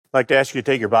I'd like to ask you to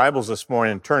take your Bibles this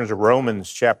morning and turn to Romans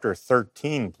chapter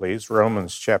 13, please.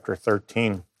 Romans chapter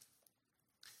 13.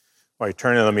 While you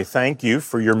turn, let me thank you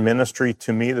for your ministry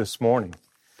to me this morning.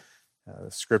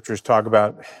 The scriptures talk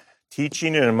about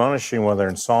teaching and admonishing, whether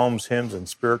in psalms, hymns, and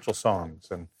spiritual songs.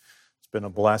 And it's been a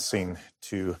blessing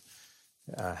to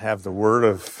have the word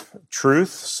of truth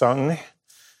sung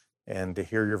and to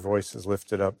hear your voices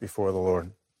lifted up before the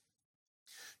Lord.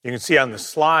 You can see on the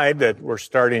slide that we're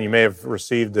starting, you may have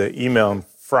received the email on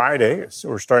Friday. So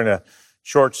we're starting a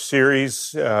short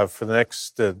series for the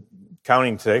next,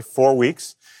 counting today, 4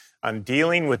 weeks on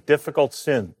dealing with difficult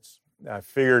sins. I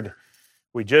figured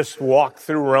we just walked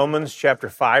through Romans chapter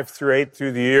 5 through 8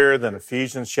 through the year, then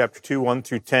Ephesians chapter 2, 1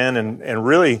 through 10, and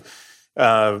really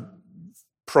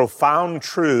profound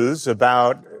truths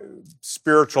about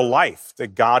spiritual life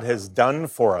that God has done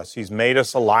for us. He's made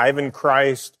us alive in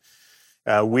Christ.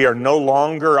 We are no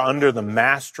longer under the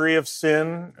mastery of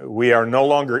sin. We are no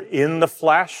longer in the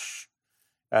flesh,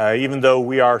 even though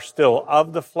we are still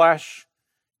of the flesh.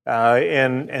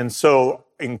 And so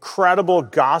incredible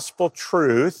gospel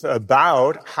truth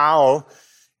about how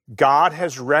God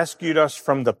has rescued us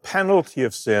from the penalty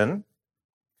of sin,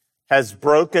 has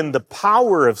broken the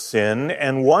power of sin,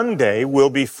 and one day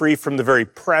will be free from the very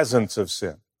presence of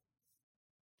sin.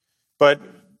 But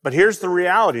here's the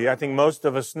reality I think most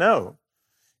of us know.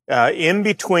 In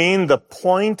between the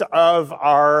point of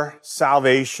our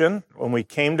salvation, when we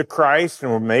came to Christ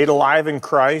and were made alive in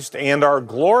Christ, and our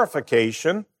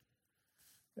glorification,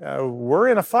 we're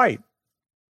in a fight.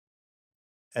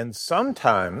 And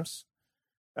sometimes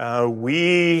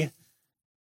we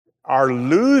are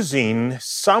losing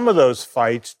some of those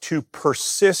fights to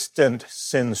persistent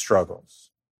sin struggles.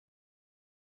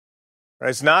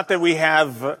 It's not that we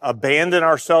have abandoned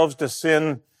ourselves to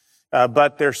sin,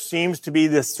 but there seems to be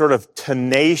this sort of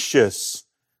tenacious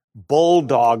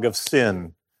bulldog of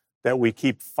sin that we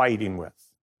keep fighting with.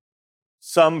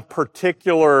 Some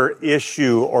particular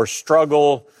issue or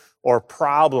struggle or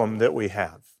problem that we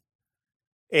have.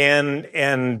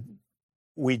 And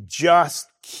we just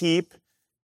keep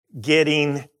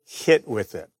getting hit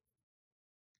with it.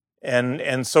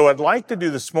 And so what I'd like to do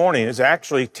this morning is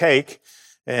actually take,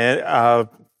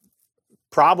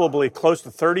 probably close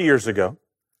to 30 years ago,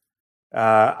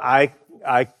 I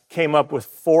came up with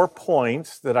 4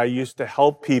 points that I used to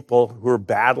help people who are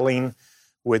battling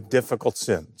with difficult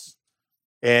sins.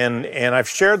 And I've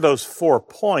shared those 4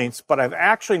 points, but I've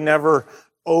actually never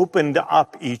opened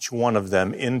up each one of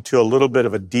them into a little bit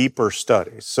of a deeper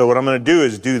study. So what I'm going to do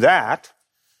is do that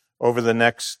over the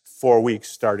next 4 weeks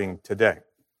starting today.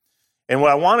 And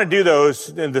what I want to do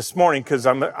this morning, because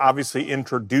I'm obviously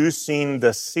introducing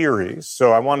the series,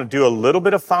 so I want to do a little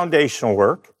bit of foundational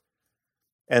work,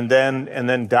 and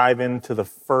then dive into the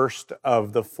first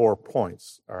of the 4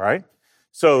 points, all right?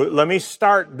 So let me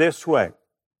start this way.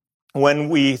 When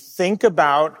we think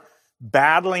about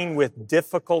battling with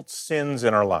difficult sins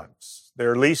in our lives, there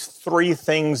are at least 3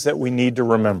 things that we need to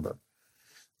remember.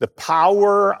 The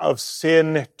power of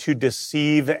sin to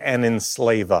deceive and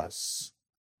enslave us,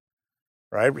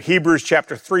 right? Hebrews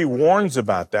chapter 3 warns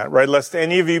about that, right? Lest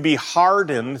any of you be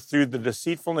hardened through the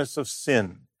deceitfulness of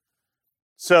sin.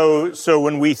 So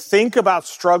when we think about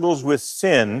struggles with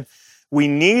sin, we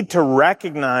need to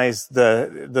recognize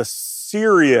the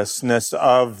seriousness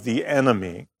of the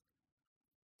enemy.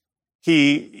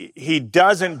 He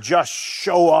doesn't just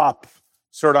show up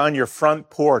sort of on your front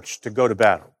porch to go to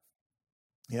battle.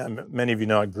 Yeah, many of you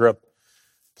know I grew up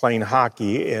playing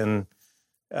hockey, and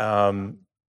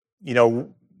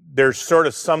there's sort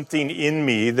of something in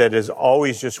me that has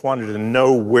always just wanted to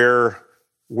know where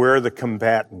the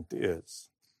combatant is.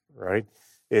 Right?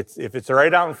 If it's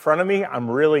right out in front of me, I'm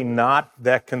really not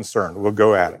that concerned. We'll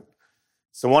go at it.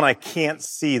 It's the one I can't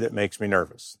see that makes me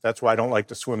nervous. That's why I don't like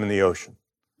to swim in the ocean.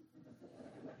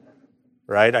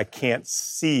 Right? I can't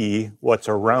see what's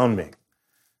around me.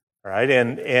 Right?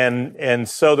 And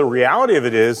so the reality of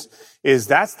it is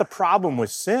that's the problem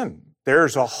with sin.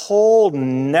 There's a whole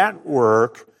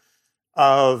network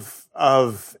of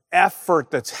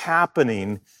effort that's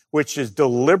happening, which is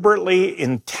deliberately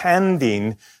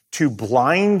intending to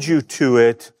blind you to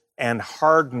it and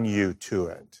harden you to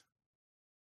it.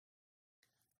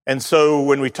 And so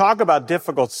when we talk about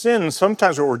difficult sins,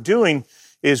 sometimes what we're doing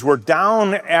is we're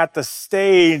down at the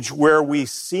stage where we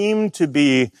seem to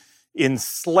be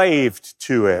enslaved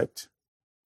to it,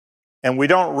 and we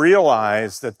don't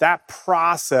realize that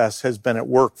process has been at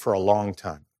work for a long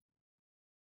time.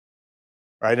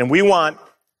 Right? And we want,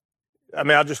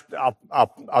 I'll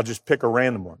just pick a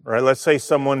random one, right? Let's say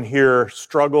someone here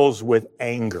struggles with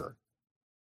anger.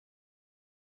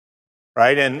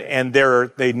 right? And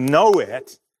they know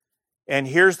it. And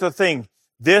here's the thing.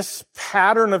 This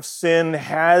pattern of sin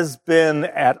has been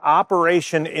at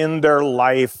operation in their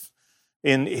life,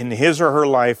 in his or her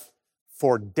life,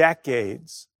 for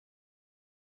decades.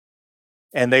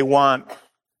 And they want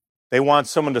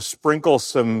someone to sprinkle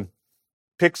some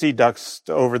pixie dust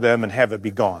over them and have it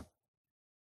be gone.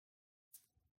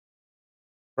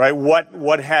 Right?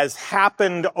 What has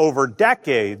happened over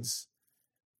decades,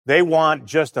 they want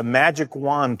just a magic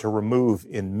wand to remove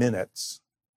in minutes.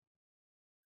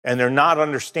 And they're not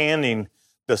understanding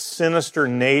the sinister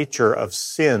nature of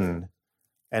sin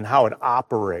and how it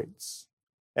operates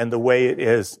and the way it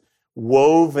is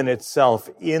woven itself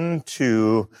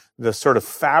into the sort of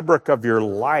fabric of your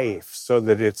life so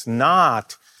that it's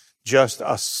not just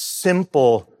a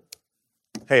simple,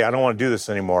 hey, I don't want to do this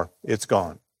anymore. It's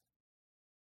gone.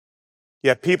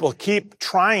 Yet people keep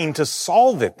trying to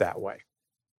solve it that way.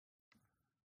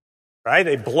 Right?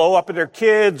 They blow up at their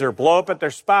kids or blow up at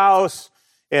their spouse,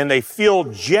 and they feel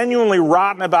genuinely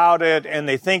rotten about it, and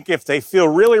they think if they feel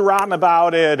really rotten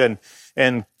about it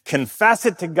and confess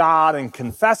it to God and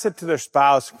confess it to their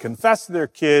spouse, confess to their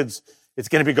kids, it's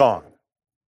going to be gone.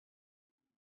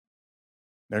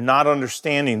 They're not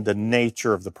understanding the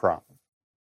nature of the problem.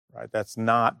 Right? That's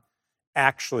not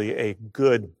actually a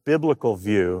good biblical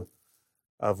view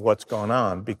of what's going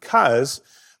on because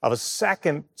of a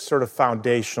second sort of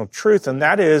foundational truth, and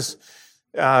that is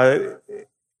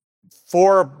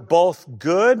for both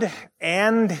good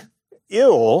and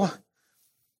ill,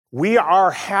 we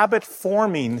are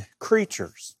habit-forming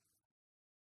creatures.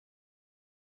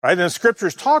 Right? And the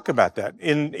scriptures talk about that.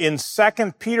 In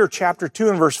 2 Peter chapter 2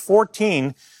 and verse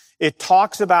 14, it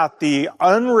talks about the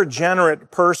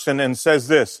unregenerate person and says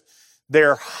this,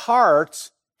 their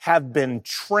hearts have been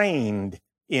trained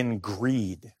in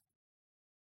greed.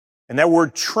 And that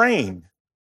word trained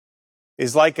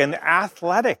is like an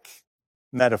athletic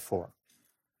metaphor.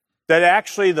 That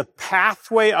actually the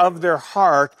pathway of their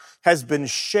heart has been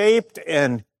shaped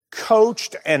and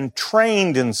coached and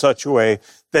trained in such a way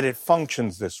that it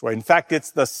functions this way. In fact,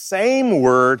 it's the same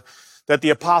word that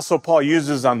the Apostle Paul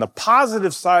uses on the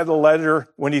positive side of the letter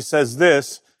when he says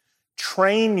this,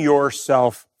 train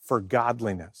yourself for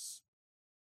godliness.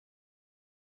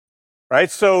 Right?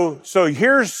 So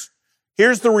here's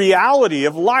the reality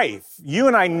of life. You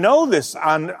and I know this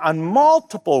on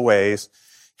multiple ways.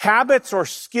 Habits or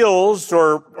skills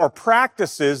or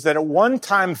practices that at one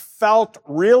time felt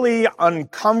really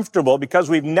uncomfortable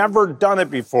because we've never done it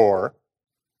before,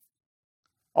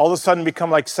 all of a sudden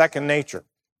become like second nature.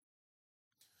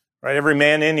 Right? Every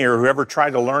man in here who ever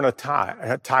tried to learn tie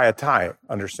a tie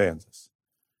understands this.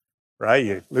 Right?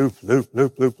 You loop.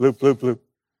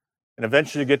 And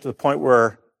eventually you get to the point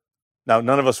where, now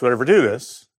none of us would ever do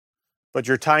this, but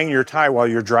you're tying your tie while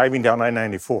you're driving down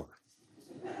I-94.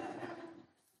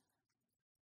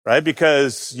 Right?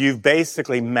 Because you've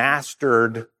basically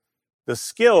mastered the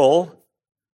skill,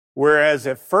 whereas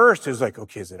at first it was like,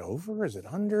 okay, is it over? Is it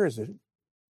under? Is it?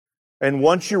 And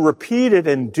once you repeat it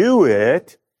and do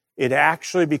it, it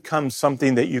actually becomes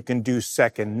something that you can do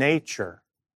second nature.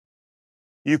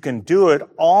 You can do it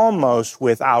almost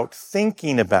without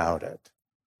thinking about it.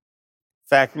 In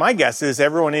fact, my guess is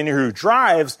everyone in here who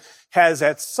drives has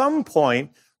at some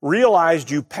point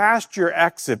realized you passed your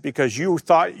exit because you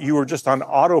thought you were just on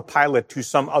autopilot to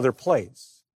some other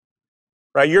place.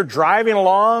 Right? You're driving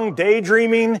along,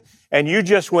 daydreaming, and you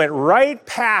just went right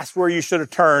past where you should have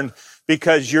turned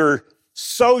because you're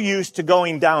so used to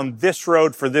going down this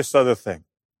road for this other thing.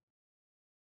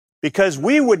 Because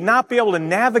we would not be able to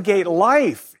navigate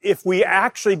life if we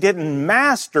actually didn't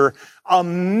master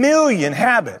 1,000,000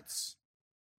 habits.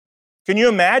 Can you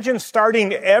imagine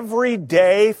starting every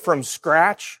day from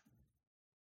scratch?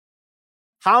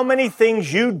 How many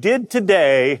things you did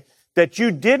today that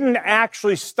you didn't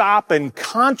actually stop and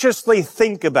consciously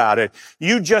think about it.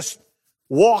 You just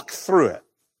walked through it.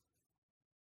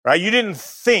 Right? You didn't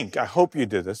think, I hope you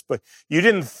did this, but you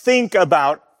didn't think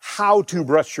about how to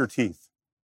brush your teeth.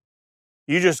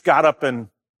 You just got up and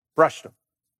brushed them.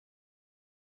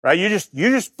 Right? You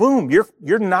just boom,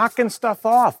 you're knocking stuff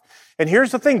off. And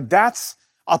here's the thing, that's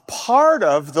a part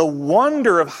of the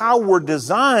wonder of how we're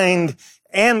designed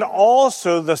and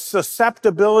also the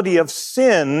susceptibility of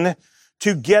sin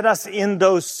to get us in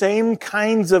those same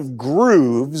kinds of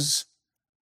grooves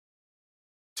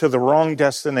to the wrong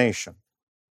destination.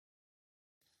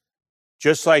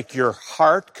 Just like your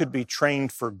heart could be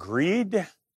trained for greed,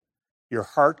 your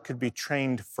heart could be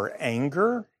trained for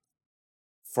anger,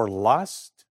 for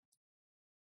lust,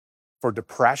 for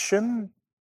depression,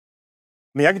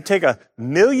 I mean, I could take a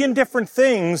million different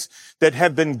things that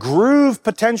have been grooved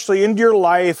potentially into your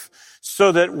life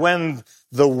so that when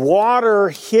the water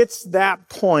hits that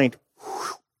point,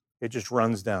 it just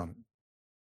runs down.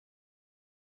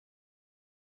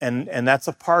 And that's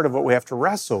a part of what we have to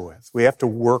wrestle with. We have to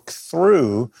work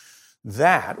through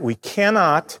that. We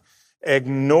cannot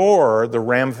ignore the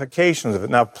ramifications of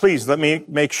it. Now, please, let me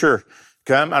make sure.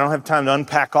 I don't have time to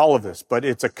unpack all of this, but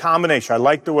it's a combination. I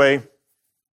like the way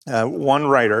one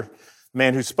writer, a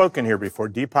man who's spoken here before,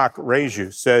 Deepak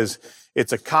Reju, says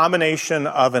it's a combination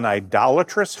of an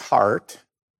idolatrous heart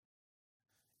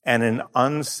and an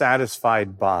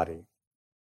unsatisfied body.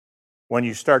 When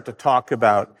you start to talk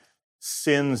about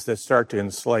sins that start to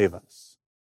enslave us.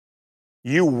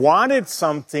 You wanted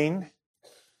something,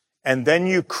 and then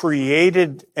you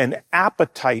created an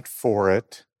appetite for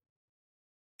it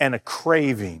and a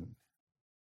craving.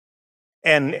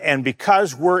 And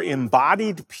because we're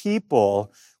embodied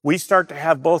people, we start to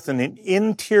have both an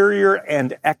interior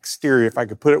and exterior, if I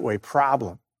could put it way,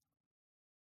 problem.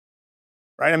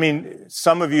 Right? I mean,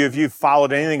 some of you, if you've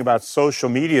followed anything about social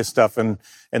media stuff and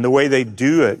the way they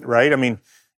do it, right? I mean,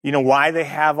 you know why they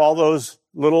have all those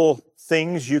little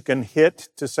things you can hit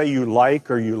to say you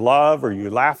like or you love or you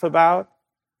laugh about?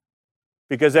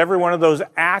 Because every one of those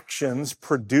actions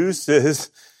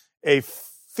produces a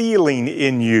feeling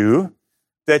in you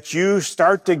that you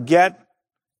start to get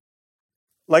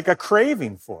like a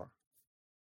craving for.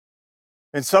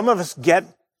 And some of us get,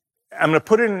 I'm going to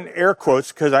put it in air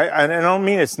quotes because I don't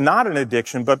mean it's not an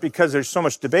addiction, but because there's so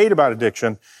much debate about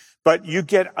addiction, but you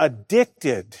get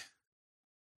addicted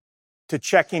to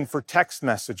checking for text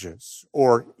messages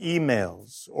or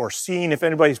emails or seeing if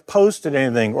anybody's posted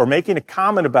anything or making a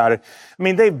comment about it. I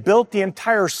mean, they've built the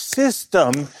entire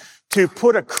system to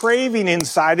put a craving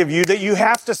inside of you that you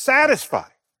have to satisfy.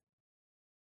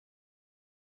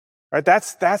 Right?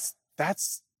 That's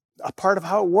a part of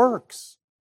how it works.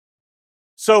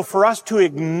 So for us to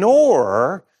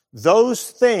ignore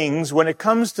those things when it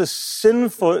comes to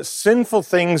sinful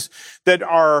things that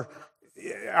are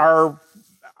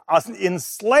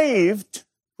enslaved,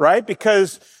 right?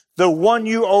 Because the one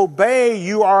you obey,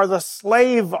 you are the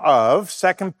slave of.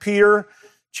 2 Peter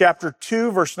chapter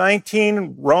 2, verse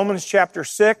 19, Romans chapter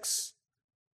 6.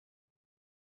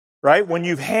 Right? When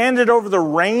you've handed over the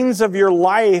reins of your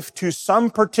life to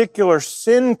some particular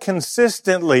sin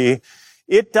consistently,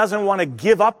 it doesn't want to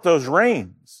give up those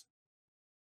reins.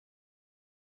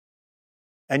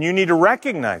 And you need to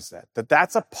recognize that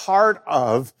that's a part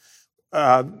of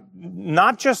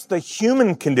not just the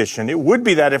human condition. It would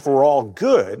be that if we're all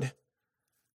good,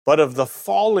 but of the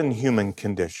fallen human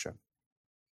condition.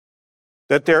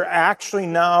 That there actually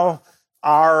now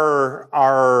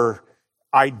are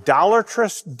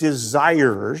idolatrous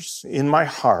desires in my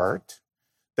heart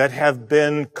that have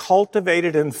been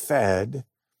cultivated and fed,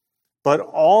 but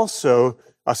also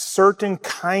a certain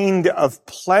kind of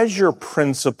pleasure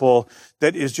principle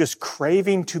that is just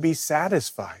craving to be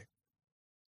satisfied.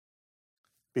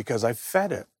 Because I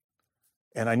fed it.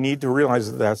 And I need to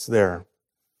realize that that's there.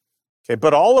 Okay,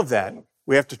 but all of that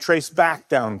we have to trace back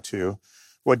down to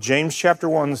what James chapter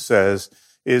 1 says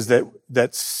is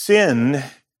that sin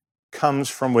comes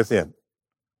from within.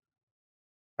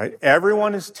 Right?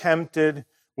 Everyone is tempted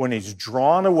when he's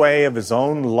drawn away of his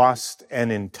own lust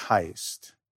and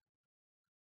enticed.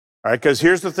 All right, because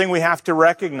here's the thing we have to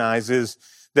recognize is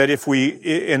that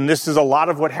and this is a lot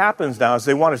of what happens now, is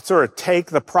they want to sort of take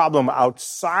the problem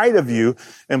outside of you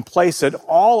and place it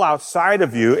all outside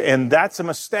of you, and that's a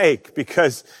mistake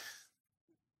because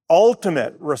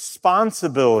ultimate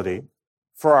responsibility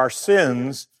for our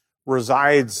sins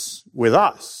resides with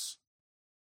us.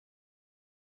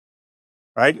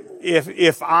 Right? Even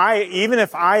if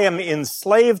I am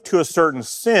enslaved to a certain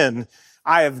sin,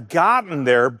 I have gotten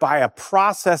there by a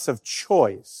process of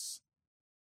choice.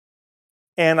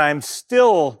 And I'm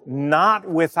still not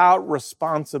without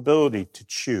responsibility to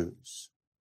choose.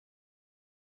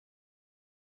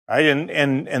 Right?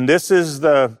 And this is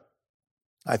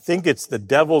I think it's the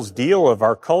devil's deal of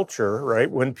our culture, right?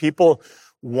 When people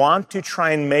want to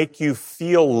try and make you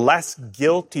feel less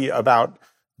guilty about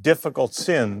difficult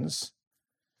sins,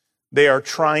 they are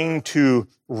trying to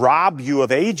rob you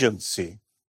of agency.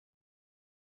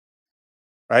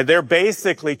 Right? They're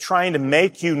basically trying to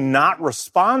make you not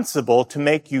responsible to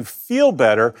make you feel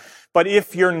better. But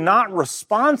if you're not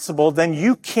responsible, then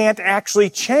you can't actually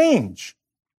change.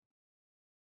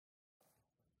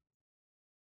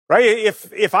 Right?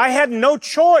 If I had no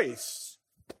choice,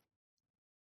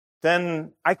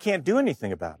 then I can't do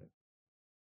anything about it.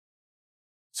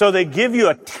 So they give you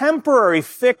a temporary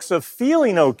fix of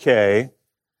feeling okay,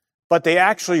 but they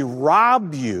actually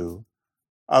rob you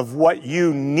of what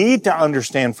you need to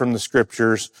understand from the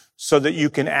scriptures so that you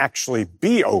can actually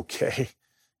be okay.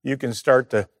 You can start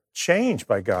to change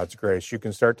by God's grace. You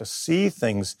can start to see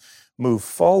things move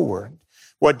forward.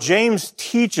 What James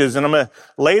teaches, and I'm going to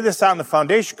lay this out in the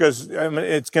foundation because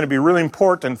it's going to be really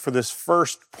important for this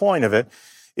first point of it,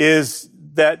 is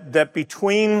that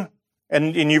between,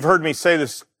 and you've heard me say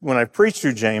this when I preached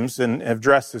through James and have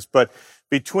addressed this, but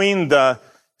between the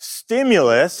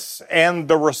stimulus and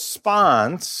the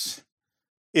response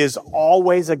is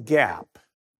always a gap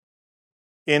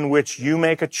in which you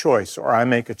make a choice or I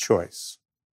make a choice.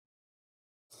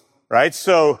 Right?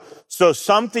 So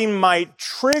something might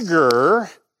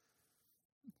trigger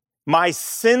my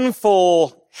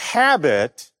sinful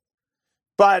habit,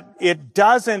 but it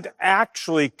doesn't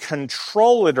actually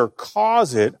control it or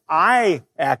cause it. I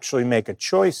actually make a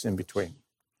choice in between.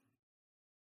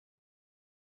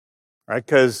 Right?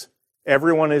 Because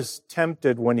everyone is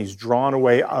tempted when he's drawn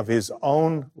away of his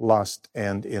own lust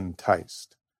and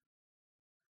enticed.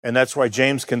 And that's why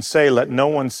James can say, let no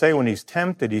one say when he's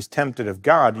tempted of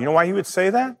God. You know why he would say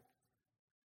that?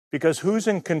 Because who's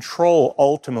in control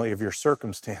ultimately of your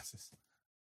circumstances?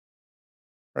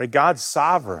 Right? God's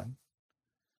sovereign.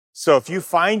 So if you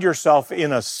find yourself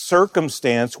in a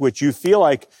circumstance which you feel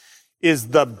like is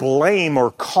the blame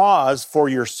or cause for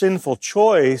your sinful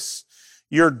choice,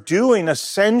 you're doing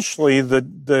essentially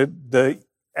the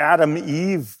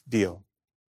Adam-Eve deal.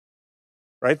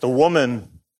 Right? The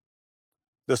woman,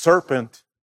 the serpent.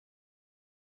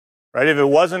 Right? If it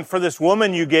wasn't for this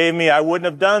woman you gave me, I wouldn't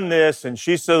have done this. And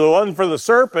she said, if it wasn't for the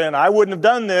serpent, I wouldn't have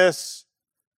done this.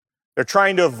 They're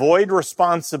trying to avoid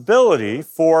responsibility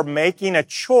for making a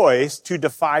choice to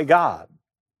defy God.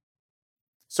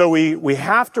 So we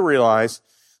have to realize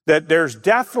that there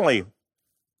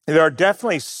are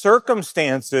definitely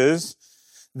circumstances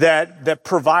that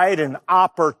provide an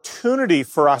opportunity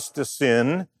for us to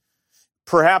sin,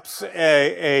 perhaps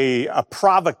a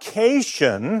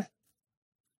provocation,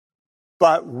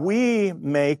 but we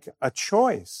make a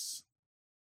choice.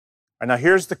 And now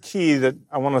here's the key that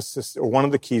I want us to, or one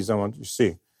of the keys I want you to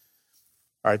see.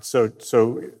 All right,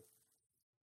 so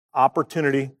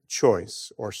opportunity,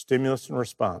 choice, or stimulus and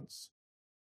response.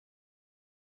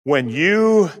 When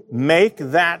you make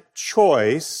that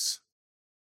choice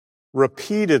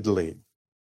repeatedly,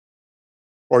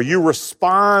 or you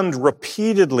respond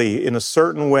repeatedly in a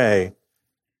certain way,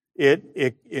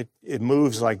 it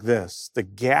moves like this. The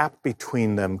gap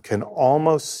between them can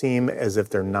almost seem as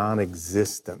if they're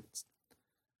non-existent.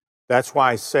 That's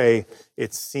why I say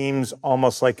it seems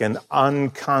almost like an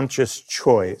unconscious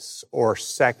choice or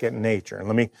second nature. And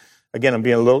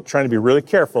I'm trying to be really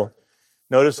careful.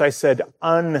 Notice I said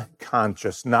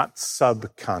unconscious, not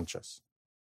subconscious.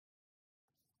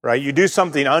 Right? You do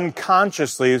something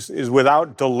unconsciously is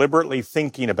without deliberately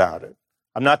thinking about it.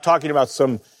 I'm not talking about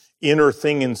some inner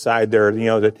thing inside there,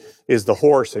 that is the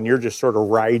horse and you're just sort of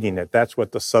riding it. That's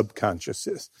what the subconscious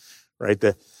is, right?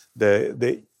 The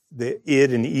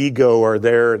id and ego are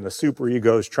there and the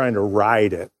superego is trying to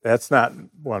ride it. That's not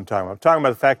what I'm talking about. I'm talking about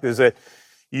the fact is that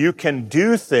you can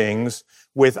do things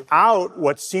without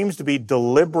what seems to be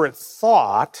deliberate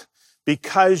thought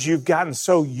because you've gotten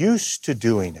so used to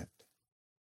doing it.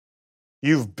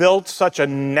 You've built such a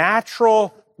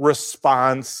natural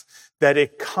response that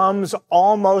it comes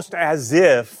almost as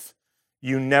if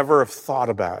you never have thought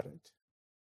about it.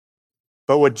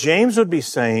 But what James would be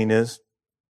saying is,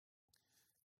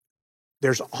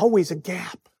 there's always a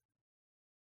gap.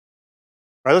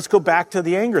 All right, let's go back to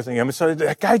the anger thing. So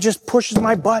that guy just pushes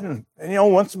my button.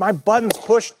 And once my button's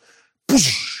pushed,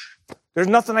 there's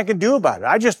nothing I can do about it.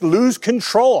 I just lose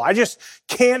control. I just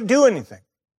can't do anything.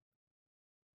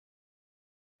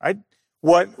 Right?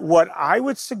 What I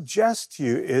would suggest to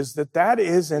you is that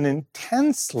is an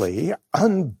intensely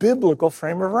unbiblical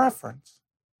frame of reference.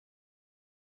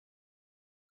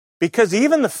 Because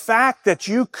even the fact that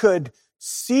you could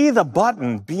see the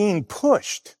button being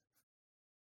pushed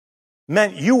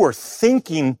meant you were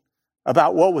thinking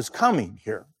about what was coming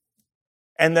here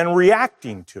and then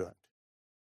reacting to it.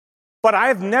 But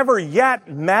I've never yet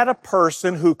met a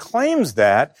person who claims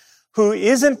that who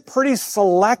isn't pretty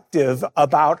selective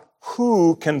about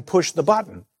who can push the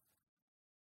button.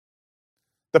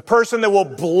 The person that will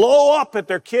blow up at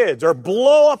their kids or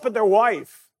blow up at their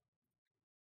wife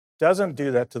doesn't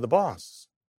do that to the boss.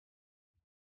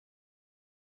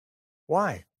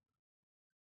 Why?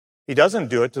 He doesn't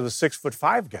do it to the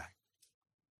 6'5" guy.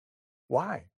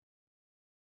 Why?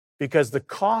 Because the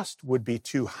cost would be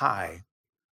too high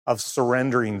of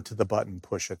surrendering to the button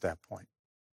push at that point.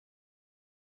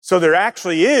 So there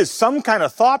actually is some kind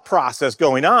of thought process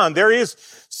going on. There is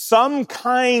some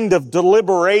kind of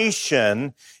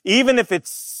deliberation, even if it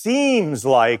seems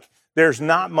like there's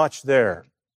not much there.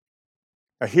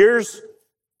 Now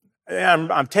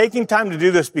I'm taking time to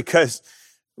do this because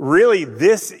really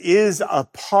this is a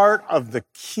part of the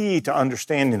key to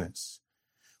understanding this.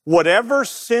 Whatever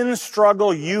sin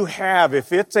struggle you have,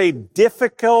 if it's a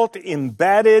difficult,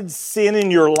 embedded sin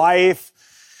in your life,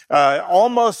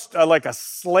 almost like a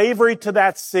slavery to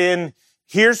that sin,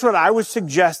 here's what I would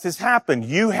suggest has happened.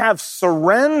 You have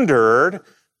surrendered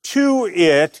to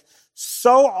it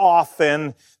so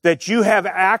often that you have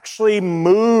actually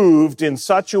moved in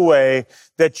such a way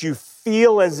that you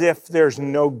feel as if there's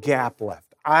no gap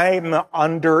left. I'm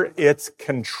under its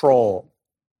control.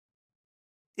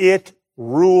 It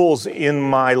rules in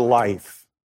my life.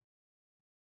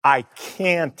 I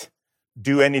can't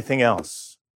do anything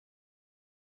else.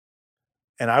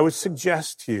 And I would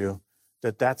suggest to you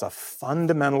that that's a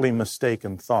fundamentally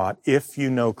mistaken thought if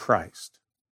you know Christ.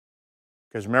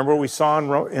 Because remember what we saw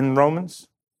in Romans?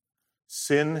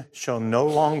 Sin shall no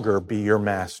longer be your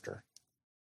master.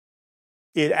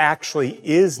 It actually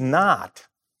is not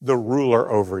the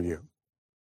ruler over you.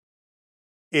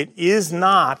 It is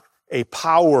not a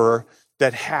power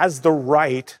that has the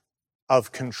right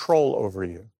of control over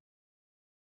you.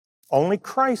 Only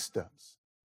Christ does.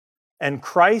 And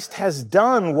Christ has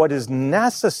done what is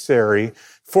necessary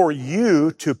for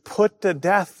you to put to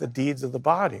death the deeds of the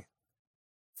body,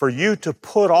 for you to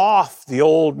put off the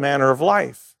old manner of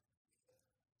life.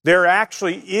 There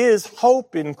actually is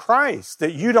hope in Christ,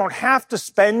 that you don't have to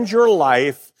spend your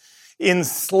life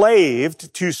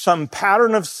enslaved to some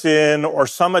pattern of sin or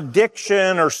some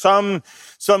addiction or some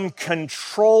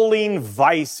controlling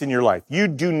vice in your life. You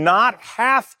do not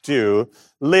have to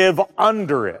live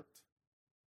under it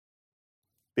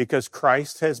because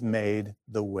Christ has made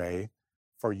the way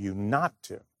for you not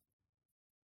to.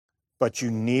 But you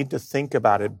need to think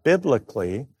about it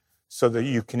biblically so that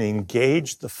you can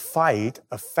engage the fight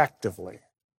effectively.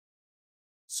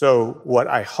 So what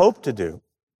I hope to do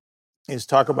is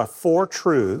talk about 4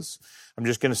 truths. I'm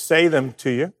just going to say them to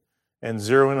you and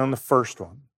zero in on the first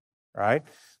one, right?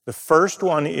 The first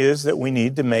one is that we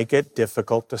need to make it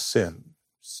difficult to sin.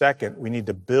 Second, we need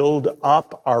to build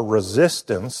up our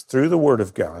resistance through the Word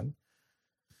of God.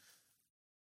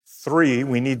 3,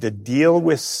 we need to deal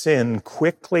with sin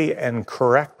quickly and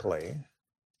correctly.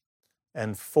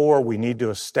 And 4, we need to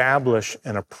establish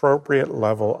an appropriate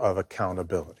level of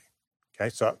accountability. Okay,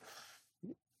 so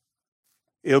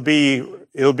it'll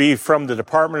be from the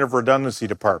Department of Redundancy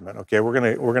Department. Okay,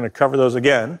 we're gonna cover those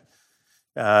again,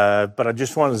 but I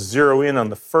just want to zero in on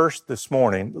the first this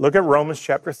morning. Look at Romans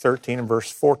chapter 13 and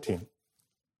verse 14.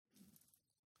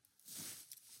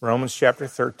 Romans chapter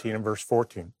 13 and verse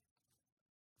 14.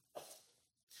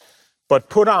 But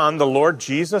put on the Lord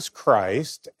Jesus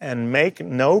Christ and make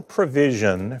no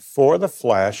provision for the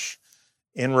flesh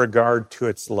in regard to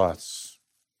its lusts.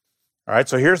 All right,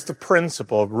 so here's the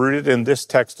principle rooted in this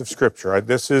text of Scripture. Right?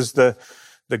 This is the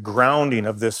grounding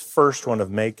of this first one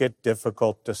of make it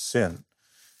difficult to sin.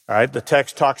 All right, the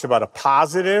text talks about a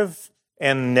positive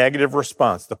and negative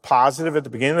response. The positive at the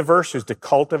beginning of the verse is to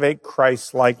cultivate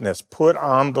Christ's likeness. Put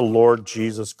on the Lord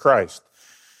Jesus Christ.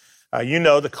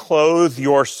 The clothe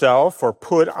yourself or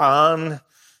put on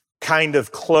kind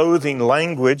of clothing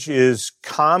language is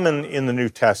common in the New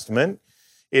Testament.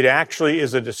 It actually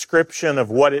is a description of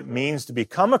what it means to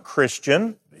become a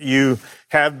Christian. You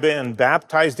have been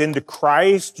baptized into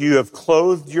Christ. You have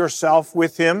clothed yourself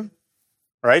with Him,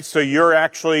 right? So you're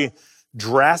actually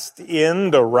dressed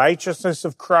in the righteousness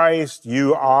of Christ.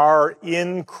 You are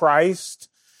in Christ.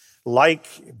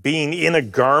 Like being in a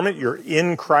garment, you're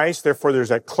in Christ. Therefore, there's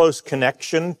that close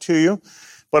connection to you.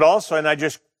 But also, and I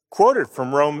just quoted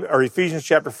from Ephesians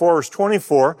chapter 4, verse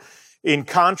 24, in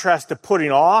contrast to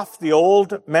putting off the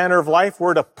old manner of life,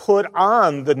 we're to put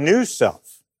on the new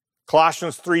self.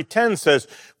 Colossians 3:10 says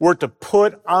we're to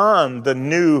put on the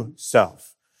new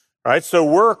self. All right? So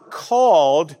we're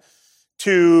called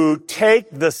to take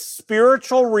the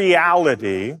spiritual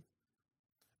reality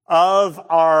of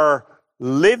our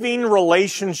living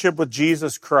relationship with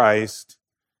Jesus Christ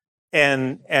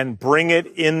and bring it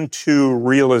into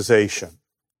realization.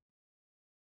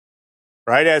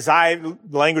 Right?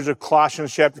 Language of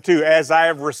Colossians chapter 2, as I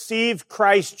have received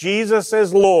Christ Jesus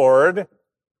as Lord,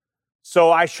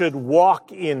 so I should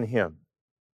walk in Him.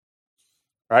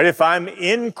 Right? If I'm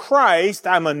in Christ,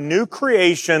 I'm a new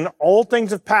creation. Old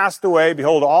things have passed away.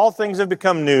 Behold, all things have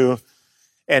become new.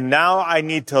 And now I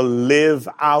need to live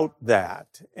out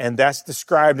that. And that's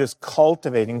described as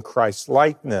cultivating Christ's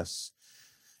likeness.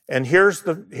 And here's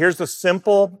the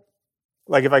simple,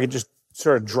 like if I could just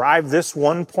sort of drive this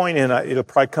one point in, it'll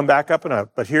probably come back up and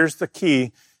up. But here's the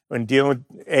key when dealing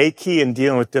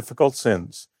with difficult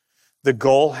sins. The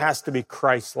goal has to be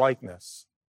Christ-likeness.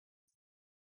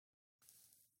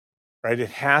 Right? It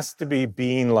has to be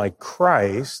being like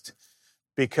Christ,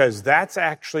 because that's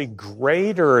actually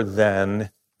greater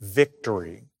than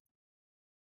victory.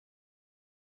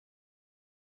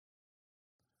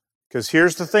 Because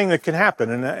here's the thing that can happen,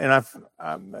 and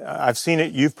I've seen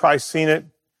it, you've probably seen it.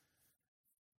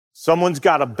 Someone's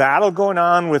got a battle going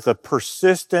on with a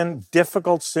persistent,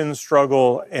 difficult sin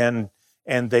struggle, and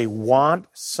they want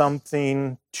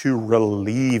something to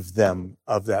relieve them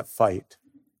of that fight.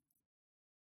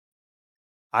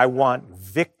 I want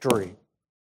victory.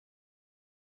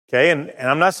 Okay, and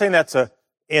I'm not saying that's an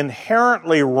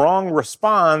inherently wrong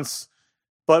response,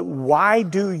 but why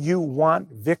do you want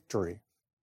victory?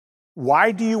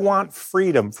 Why do you want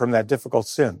freedom from that difficult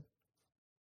sin?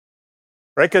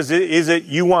 Right? Because is it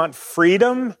you want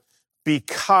freedom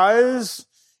because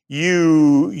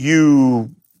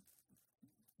you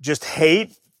just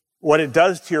hate what it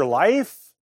does to your life?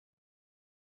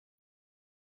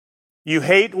 You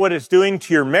hate what it's doing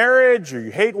to your marriage, or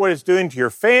you hate what it's doing to your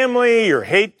family, or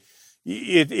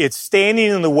it's standing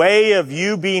in the way of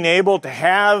you being able to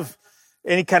have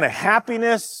any kind of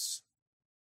happiness.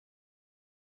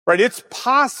 Right? It's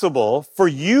possible for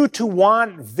you to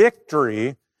want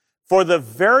victory for the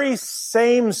very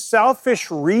same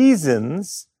selfish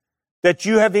reasons that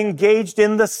you have engaged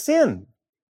in the sin.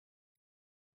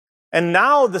 And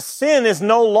now the sin is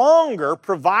no longer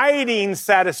providing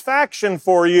satisfaction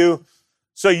for you,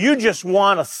 so you just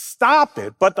want to stop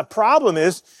it. But the problem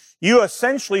is, you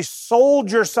essentially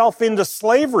sold yourself into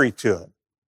slavery to it.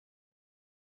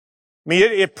 I mean,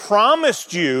 it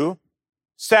promised you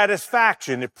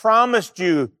satisfaction. It promised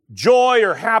you joy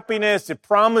or happiness. It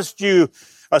promised you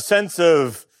a sense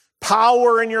of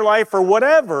power in your life or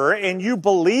whatever, and you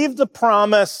believed the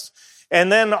promise.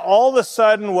 And then all of a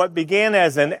sudden, what began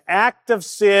as an act of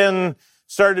sin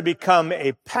started to become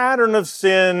a pattern of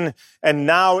sin, and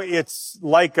now it's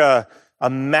like a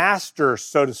master,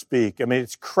 so to speak. I mean,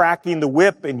 it's cracking the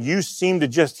whip, and you seem to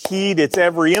just heed its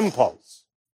every impulse.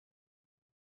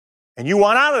 And you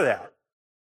want out of that.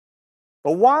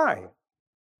 But why?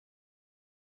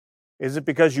 Is it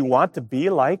because you want to be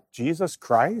like Jesus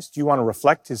Christ? You want to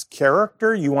reflect his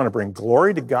character? You want to bring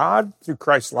glory to God through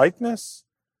Christ's likeness?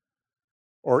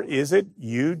 Or is it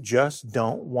you just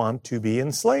don't want to be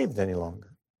enslaved any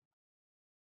longer?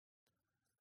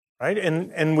 Right?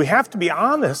 And we have to be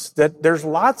honest that there's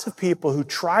lots of people who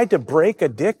try to break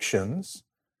addictions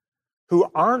who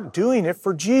aren't doing it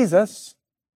for Jesus.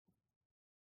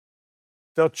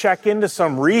 They'll check into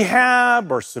some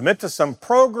rehab or submit to some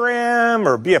program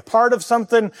or be a part of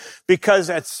something because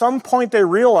at some point they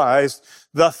realized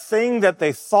the thing that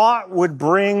they thought would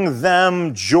bring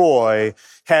them joy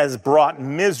has brought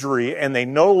misery, and they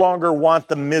no longer want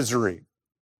the misery.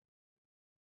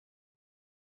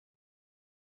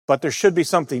 But there should be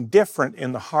something different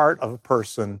in the heart of a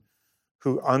person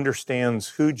who understands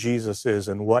who Jesus is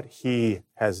and what he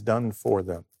has done for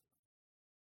them.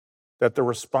 That the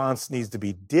response needs to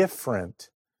be different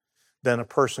than a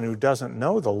person who doesn't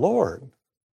know the Lord.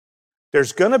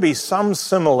 There's going to be some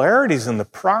similarities in the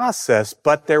process,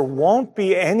 but there won't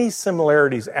be any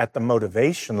similarities at the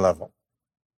motivation level.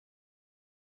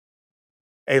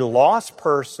 A lost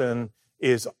person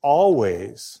is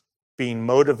always being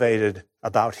motivated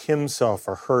about himself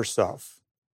or herself.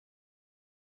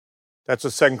 That's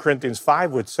what 2 Corinthians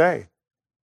 5 would say,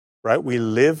 right? We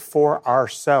live for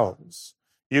ourselves.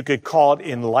 You could call it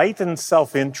enlightened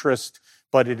self-interest,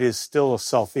 but it is still a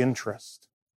self-interest.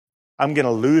 I'm going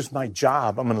to lose my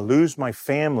job. I'm going to lose my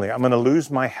family. I'm going to lose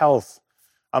my health.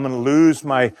 I'm going to lose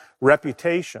my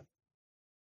reputation.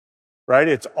 Right?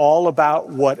 It's all about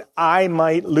what I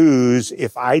might lose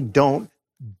if I don't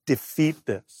defeat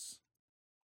this.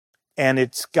 And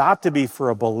it's got to be for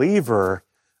a believer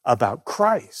about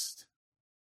Christ.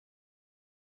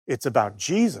 It's about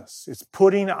Jesus. It's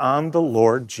putting on the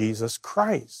Lord Jesus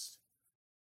Christ.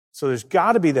 So there's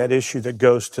got to be that issue that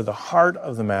goes to the heart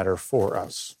of the matter for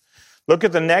us. Look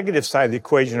at the negative side of the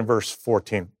equation in verse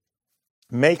 14.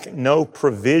 Make no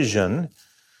provision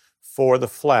for the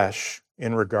flesh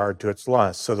in regard to its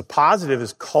lust. So the positive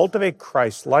is cultivate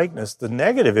Christ's likeness. The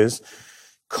negative is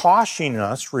cautioning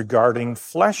us regarding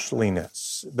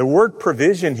fleshliness. The word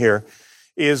provision here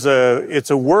it's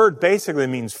a word basically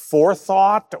that means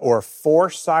forethought or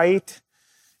foresight.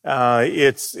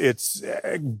 It's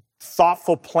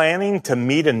thoughtful planning to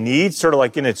meet a need, sort of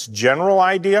like in its general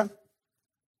idea.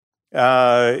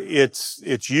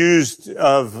 It's used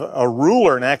of a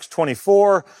ruler in Acts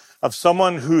 24, of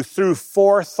someone who through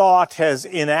forethought has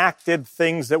enacted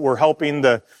things that were helping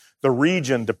the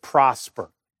region to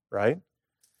prosper, right?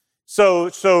 So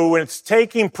when it's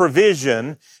taking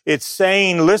provision, it's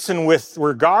saying, listen, with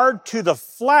regard to the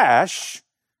flesh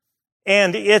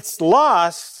and its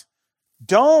lust,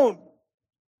 don't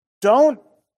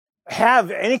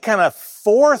have any kind of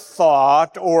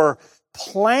forethought or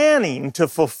planning to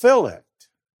fulfill it,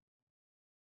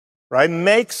 right?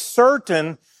 Make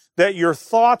certain that your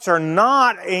thoughts are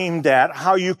not aimed at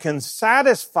how you can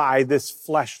satisfy this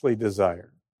fleshly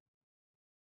desire.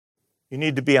 You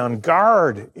need to be on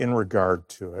guard in regard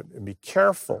to it and be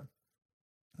careful.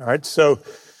 All right, so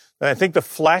I think the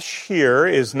flesh here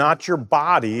is not your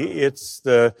body. It's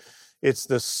the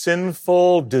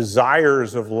sinful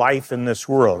desires of life in this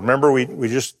world. Remember, we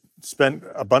just spent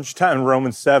a bunch of time in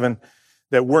Romans 7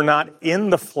 that we're not in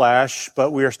the flesh,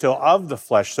 but we are still of the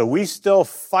flesh. So we still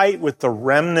fight with the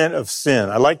remnant of sin.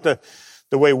 I like the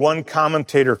way one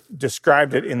commentator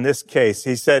described it in this case.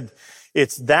 He said,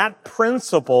 it's that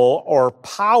principle or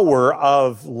power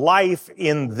of life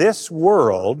in this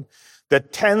world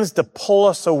that tends to pull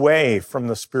us away from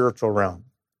the spiritual realm.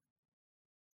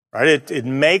 Right? It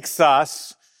makes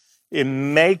us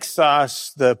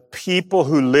the people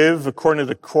who live according to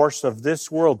the course of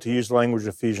this world, to use the language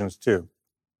of Ephesians 2.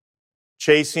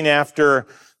 Chasing after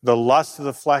the lust of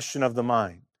the flesh and of the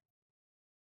mind.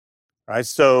 Right?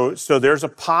 So there's a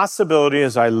possibility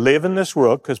as I live in this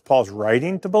world, because Paul's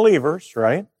writing to believers,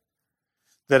 right?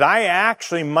 That I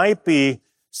actually might be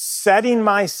setting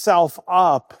myself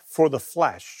up for the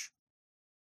flesh.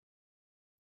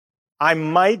 I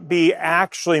might be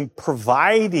actually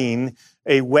providing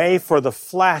a way for the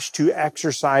flesh to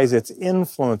exercise its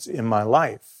influence in my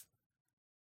life.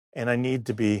 And I need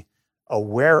to be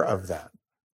aware of that.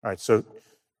 All right, so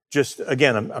just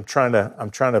again, I'm trying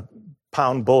to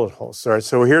pound bullet holes. All right,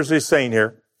 so here's what he's saying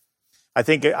here. I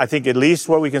think at least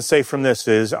what we can say from this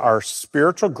is our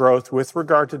spiritual growth with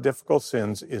regard to difficult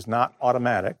sins is not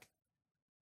automatic.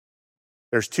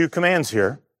 There's two commands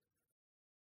here.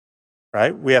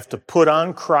 Right? We have to put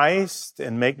on Christ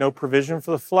and make no provision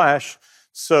for the flesh.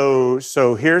 So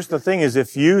here's the thing is,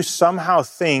 if you somehow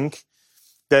think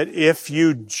that if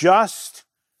you just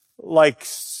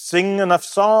sing enough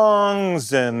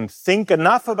songs and think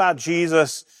enough about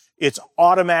Jesus, it's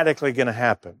automatically going to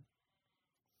happen,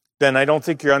 then I don't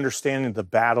think you're understanding the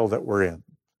battle that we're in.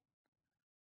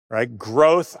 Right?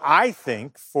 Growth, I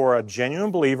think, for a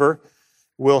genuine believer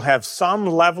will have some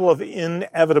level of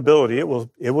inevitability. It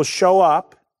will show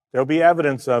up. There'll be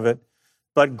evidence of it.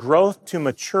 But growth to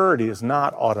maturity is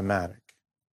not automatic.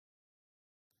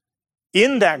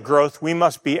 In that growth, we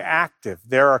must be active.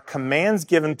 There are commands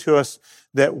given to us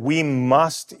that we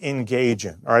must engage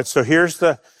in. All right, so here's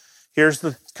the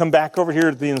come back over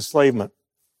here to the enslavement.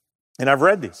 And I've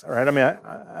read these, all right?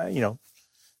 I mean,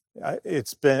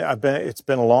 it's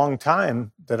been a long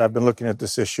time that I've been looking at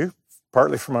this issue,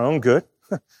 partly for my own good.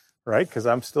 Right? Because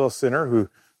I'm still a sinner who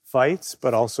fights,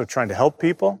 but also trying to help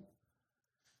people.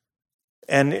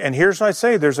 And here's what I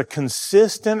say. There's a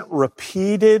consistent,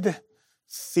 repeated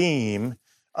theme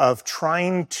of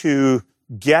trying to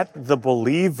get the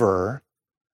believer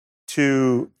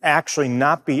to actually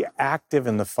not be active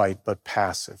in the fight, but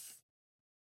passive.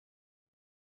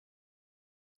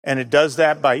 And it does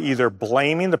that by either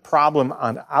blaming the problem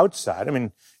on outside. I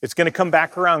mean, it's going to come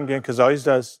back around again, because it always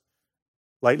does.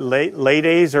 Like late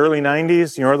 80s, early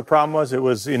 90s, you know what the problem was? It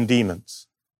was in demons.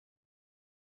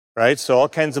 Right? So all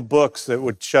kinds of books that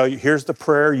would show you, here's the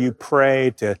prayer you pray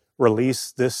to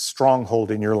release this stronghold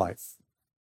in your life.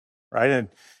 Right?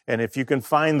 And if you can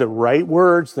find the right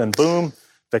words, then boom,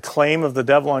 the claim of the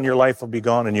devil on your life will be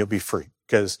gone and you'll be free.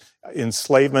 Because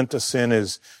enslavement to sin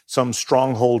is some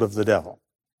stronghold of the devil.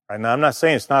 Right? Now, I'm not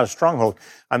saying it's not a stronghold.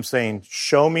 I'm saying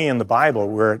show me in the Bible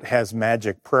where it has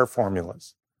magic prayer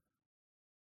formulas.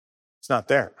 It's not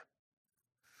there.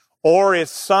 Or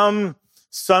it's some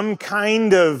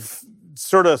kind of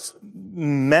sort of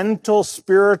mental,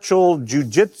 spiritual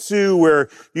jujitsu where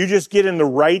you just get in the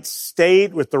right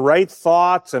state with the right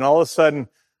thoughts, and all of a sudden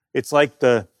it's like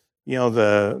the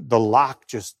lock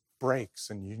just breaks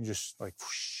and you can just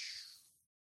whoosh.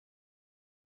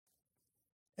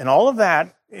 And all of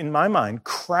that, in my mind,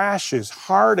 crashes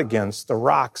hard against the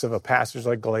rocks of a passage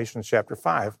like Galatians chapter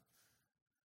 5.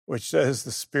 Which says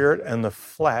the spirit and the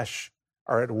flesh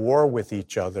are at war with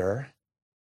each other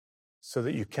so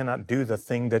that you cannot do the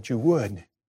thing that you would.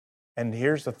 And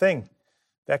here's the thing,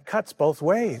 that cuts both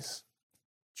ways.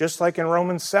 Just like in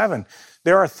Romans 7,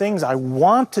 there are things I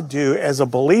want to do as a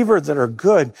believer that are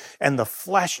good, and the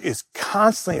flesh is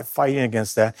constantly fighting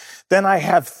against that. Then I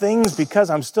have things, because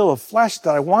I'm still a flesh,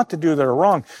 that I want to do that are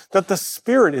wrong, that the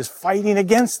Spirit is fighting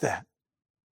against that.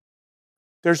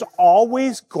 There's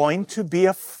always going to be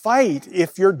a fight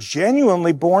if you're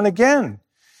genuinely born again.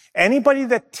 Anybody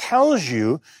that tells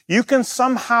you you can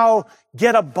somehow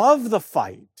get above the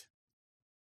fight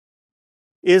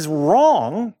is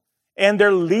wrong, and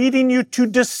they're leading you to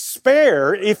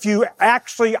despair if you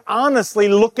actually honestly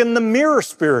look in the mirror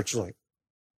spiritually.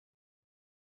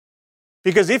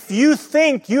 Because if you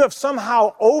think you have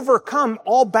somehow overcome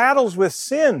all battles with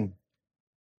sin,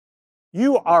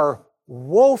 you are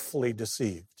woefully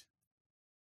deceived.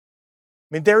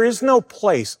 I mean, there is no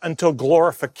place until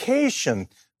glorification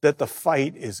that the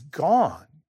fight is gone.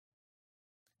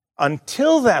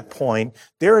 Until that point,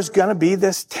 there is going to be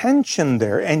this tension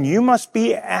there, and you must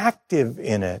be active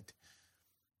in it.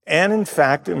 And in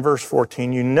fact, in verse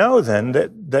 14, you know then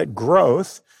that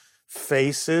growth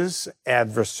faces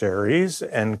adversaries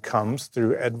and comes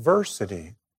through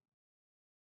adversity.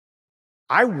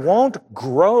 I won't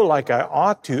grow like I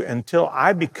ought to until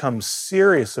I become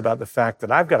serious about the fact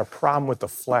that I've got a problem with the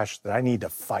flesh that I need to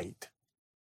fight.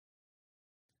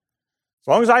 As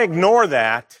long as I ignore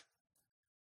that,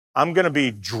 I'm going to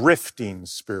be drifting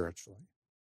spiritually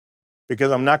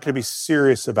because I'm not going to be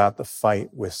serious about the fight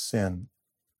with sin.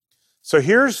 So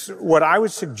here's what I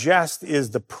would suggest is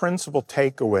the principal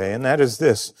takeaway, and that is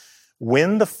this: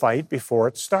 win the fight before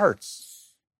it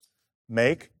starts.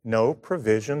 Make no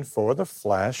provision for the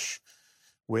flesh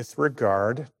with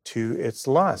regard to its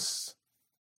lusts.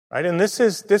 Right? And this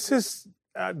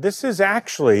is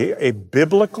actually a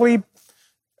biblically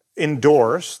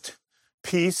endorsed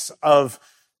piece of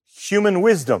human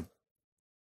wisdom.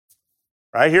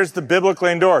 Right? Here's the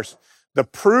biblically endorsed. The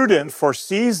prudent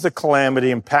foresees the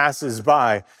calamity and passes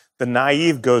by. The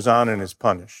naive goes on and is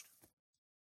punished.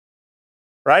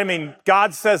 Right? I mean,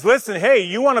 God says, listen, hey,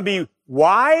 you want to be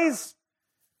wise?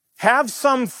 Have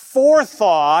some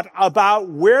forethought about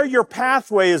where your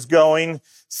pathway is going.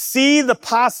 See the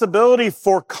possibility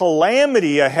for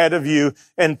calamity ahead of you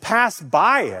and pass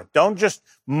by it. Don't just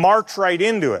march right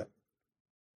into it.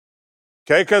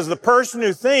 Okay, because the person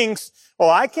who thinks, oh,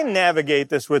 I can navigate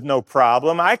this with no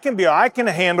problem. I can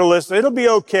handle this. It'll be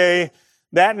okay.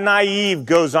 That naive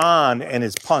goes on and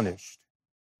is punished.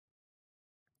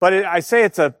 But I say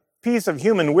it's a piece of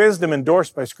human wisdom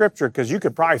endorsed by Scripture because you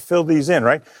could probably fill these in,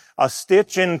 right? A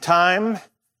stitch in time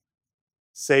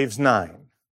saves 9.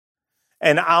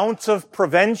 An ounce of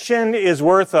prevention is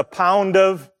worth a pound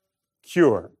of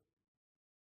cure.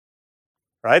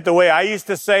 Right? The way I used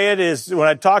to say it is when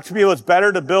I talk to people, it's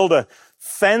better to build a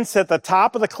fence at the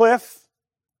top of the cliff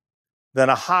than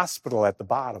a hospital at the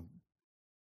bottom.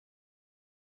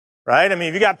 Right? I mean,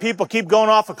 if you got people keep going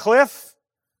off a cliff,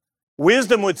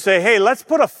 wisdom would say, hey, let's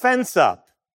put a fence up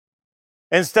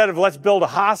instead of let's build a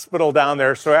hospital down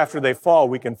there so after they fall,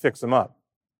 we can fix them up.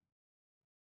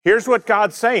 Here's what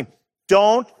God's saying.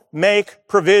 Don't make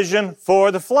provision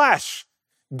for the flesh.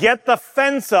 Get the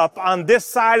fence up on this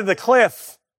side of the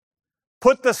cliff.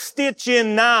 Put the stitch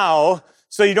in now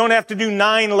so you don't have to do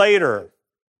 9 later.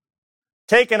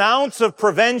 Take an ounce of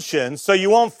prevention so you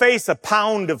won't face a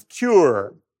pound of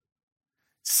cure.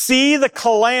 See the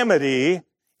calamity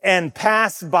and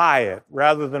pass by it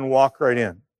rather than walk right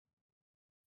in.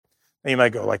 And you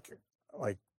might go like,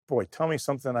 boy, tell me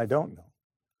something I don't know.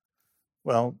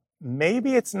 Well,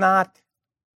 maybe it's not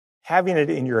having it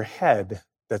in your head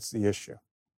that's the issue.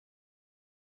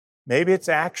 Maybe it's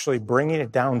actually bringing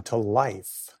it down to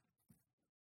life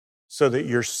so that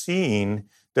you're seeing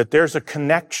that there's a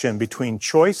connection between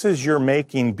choices you're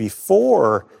making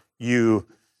before you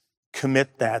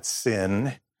commit that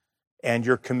sin and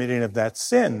your committing of that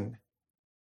sin.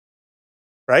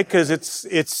 Right? Because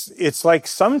it's like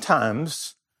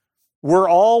sometimes we're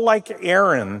all like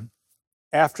Aaron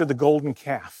after the golden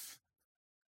calf.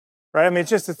 Right? I mean,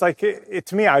 it's like,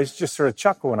 to me, I just sort of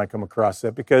chuckle when I come across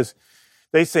that because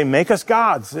they say, make us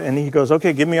gods. And he goes,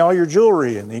 okay, give me all your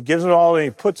jewelry. And he gives it all, and he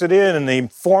puts it in, and he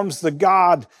forms the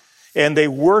god, and they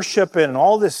worship it, and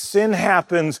all this sin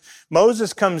happens.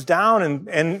 Moses comes down,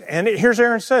 and here's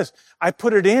Aaron says, I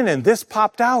put it in, and this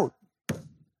popped out.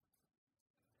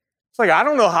 It's like, I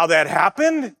don't know how that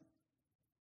happened.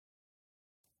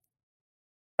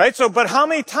 Right? So, but how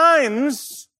many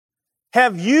times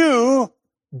have you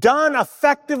done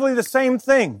effectively the same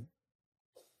thing?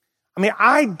 I mean,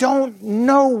 I don't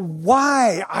know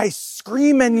why I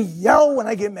scream and yell when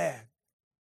I get mad.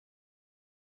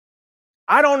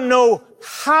 I don't know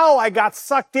how I got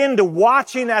sucked into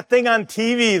watching that thing on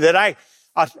TV that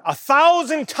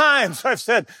 1,000 times I've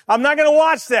said, I'm not going to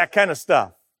watch that kind of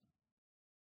stuff.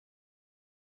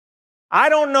 I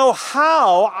don't know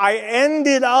how I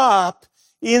ended up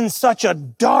in such a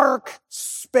dark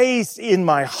space in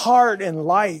my heart and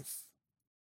life.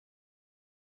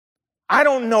 I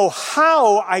don't know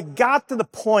how I got to the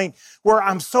point where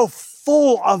I'm so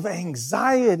full of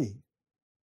anxiety.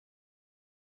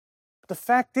 But the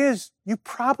fact is, you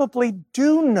probably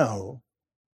do know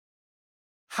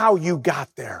how you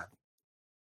got there.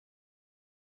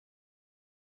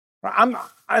 I'm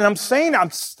not saying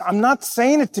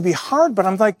it to be hard, but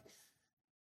I'm like,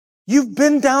 you've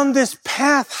been down this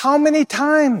path how many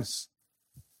times?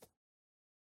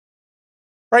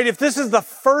 Right? If this is the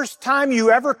first time you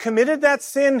ever committed that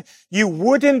sin, you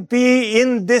wouldn't be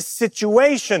in this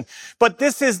situation. But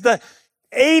this is the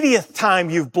 80th time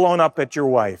you've blown up at your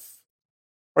wife.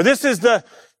 Or this is the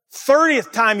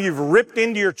 30th time you've ripped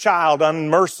into your child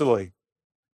unmercifully.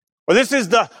 Or this is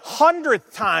the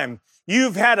 100th time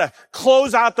you've had to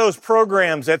close out those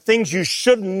programs at things you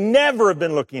should never have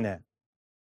been looking at.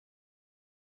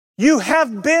 You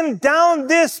have been down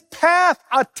this path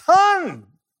a ton.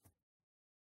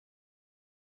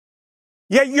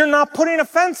 Yet you're not putting a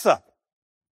fence up.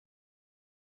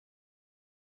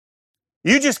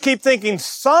 You just keep thinking,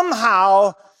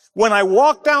 somehow, when I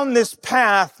walk down this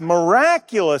path,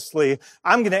 miraculously,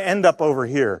 I'm going to end up over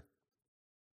here.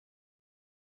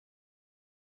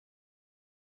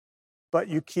 But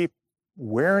you keep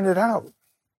wearing it out.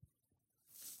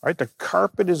 Right? The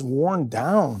carpet is worn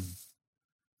down.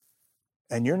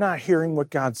 And you're not hearing what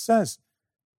God says.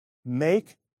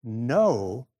 Make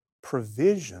no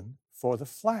provision for the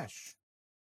flesh.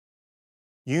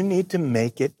 You need to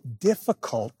make it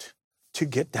difficult to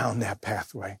get down that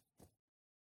pathway.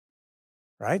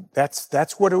 Right?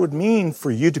 That's what it would mean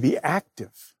for you to be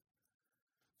active.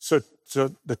 So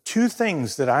the two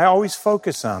things that I always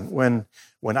focus on when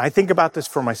I think about this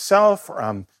for myself, or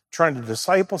I'm trying to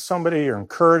disciple somebody or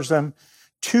encourage them,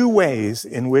 two ways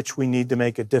in which we need to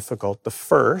make it difficult. The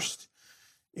first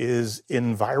is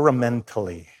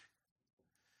environmentally.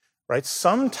 Right?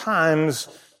 Sometimes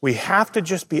we have to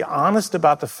just be honest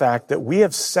about the fact that we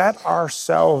have set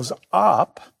ourselves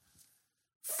up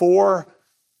for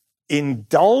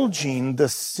indulging the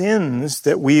sins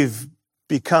that we've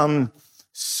become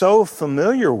so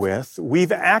familiar with.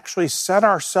 We've actually set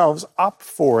ourselves up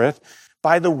for it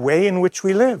by the way in which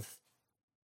we live.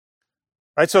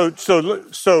 Right?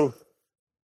 So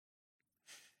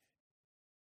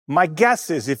my guess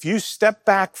is if you step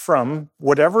back from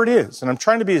whatever it is, and I'm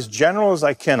trying to be as general as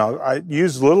I can, I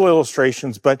use little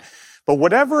illustrations, but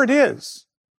whatever it is,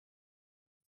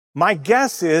 my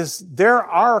guess is there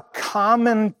are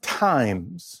common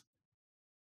times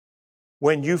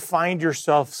when you find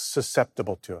yourself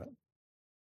susceptible to it.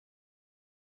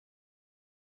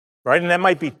 Right? And that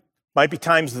might be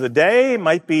times of the day, it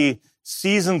might be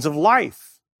seasons of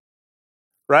life.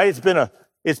 Right?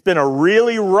 It's been a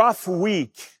really rough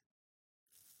week.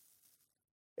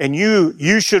 And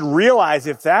you should realize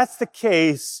if that's the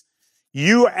case,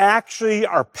 you actually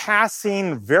are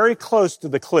passing very close to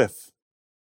the cliff.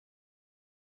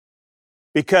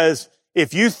 Because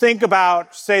if you think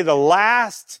about, say, the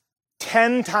last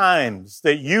 10 times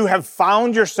that you have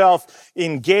found yourself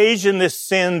engaged in this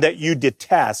sin that you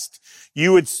detest,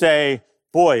 you would say,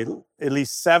 boy, at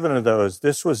least 7 of those,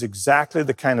 this was exactly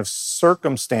the kind of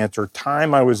circumstance or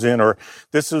time I was in, or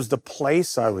this was the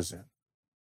place I was in.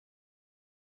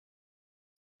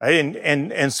 Right?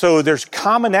 And so there's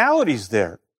commonalities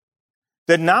there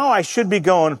that now I should be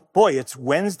going, boy, it's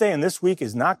Wednesday and this week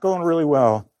is not going really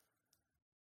well.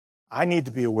 I need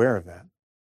to be aware of that.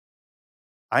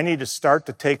 I need to start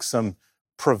to take some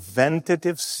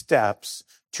preventative steps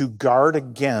to guard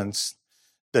against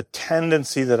the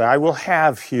tendency that I will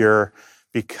have here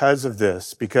because of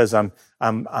this, because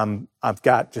I've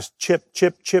got just chip.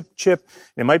 And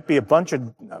it might be a bunch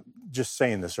of, just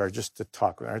saying this, or just to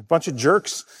talk, a bunch of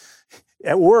jerks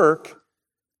at work,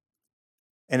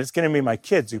 and it's going to be my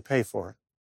kids who pay for it.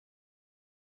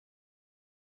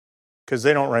 Because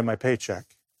they don't write my paycheck.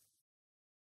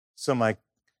 So my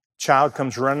child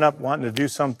comes running up wanting to do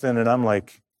something, and I'm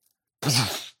like,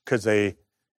 because they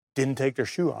didn't take their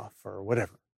shoe off or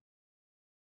whatever.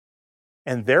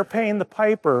 And they're paying the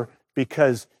piper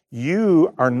because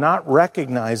you are not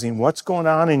recognizing what's going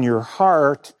on in your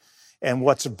heart and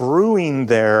what's brewing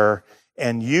there,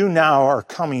 and you now are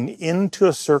coming into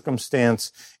a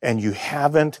circumstance and you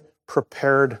haven't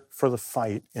prepared for the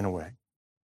fight in a way.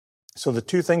 So the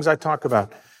two things I talk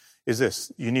about is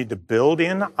this: you need to build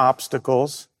in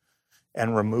obstacles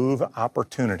and remove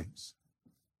opportunities.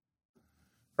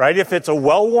 right? If it's a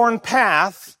well-worn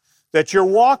path that you're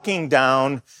walking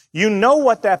down, you know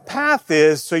what that path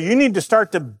is, so you need to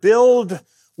start to build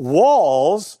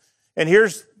walls. And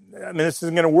this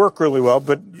isn't going to work really well,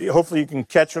 but hopefully you can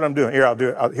catch what I'm doing. Here, I'll do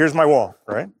it. Here's my wall,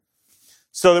 right?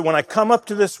 So that when I come up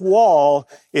to this wall,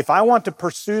 if I want to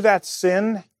pursue that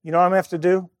sin, you know what I'm going to have to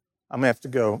do? I'm going to have to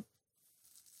go.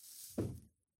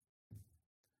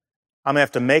 I'm going to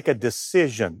have to make a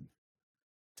decision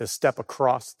to step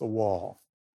across the wall.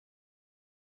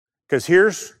 Because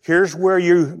here's where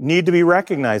you need to be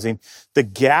recognizing the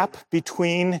gap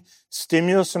between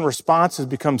stimulus and response has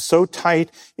become so tight,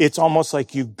 it's almost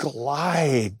like you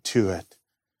glide to it.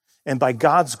 And by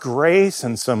God's grace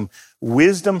and some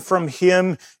wisdom from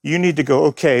Him, you need to go,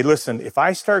 okay, listen, if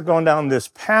I start going down this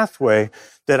pathway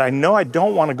that I know I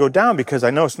don't want to go down because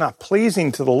I know it's not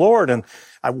pleasing to the Lord and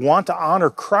I want to honor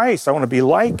Christ, I want to be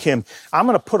like Him, I'm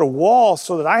going to put a wall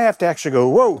so that I have to actually go,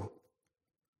 whoa,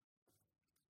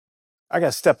 I got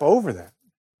to step over that.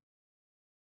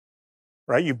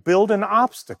 Right? You build an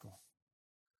obstacle.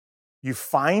 You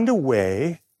find a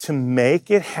way to make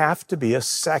it have to be a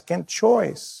second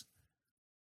choice.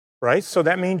 Right? So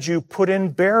that means you put in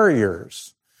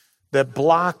barriers that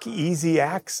block easy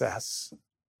access.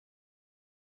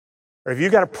 Or if you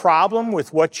got a problem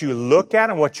with what you look at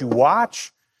and what you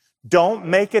watch, don't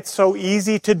make it so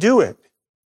easy to do it.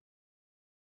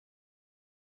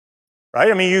 Right?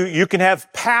 I mean, you can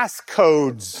have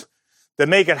passcodes that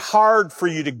make it hard for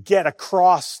you to get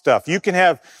across stuff. You can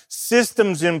have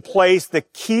systems in place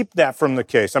that keep that from the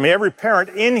case. I mean, every parent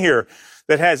in here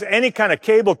that has any kind of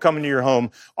cable coming to your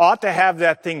home ought to have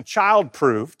that thing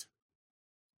child-proofed.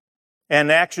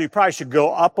 And actually, you probably should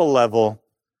go up a level,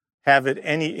 have it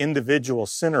any individual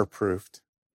sinner-proofed.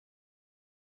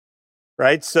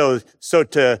 Right? So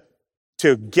to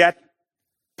get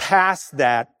past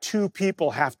that, two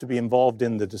people have to be involved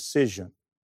in the decision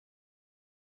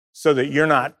so that you're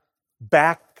not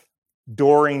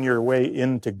backdooring your way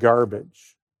into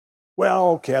garbage. Well,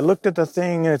 okay, I looked at the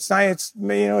thing and it's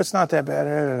not that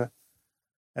bad.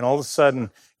 And all of a sudden,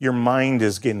 your mind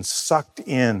is getting sucked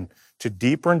in to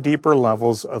deeper and deeper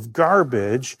levels of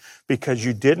garbage because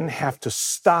you didn't have to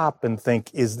stop and think,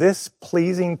 is this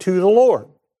pleasing to the Lord?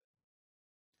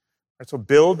 Right, so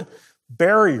build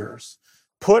barriers.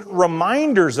 Put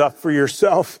reminders up for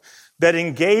yourself that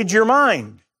engage your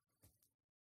mind.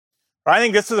 I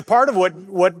think this is a part of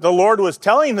what the Lord was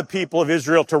telling the people of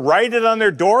Israel, to write it on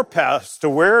their doorposts, to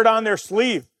wear it on their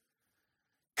sleeve.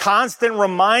 Constant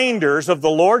reminders of the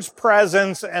Lord's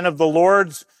presence and of the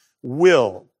Lord's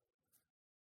will.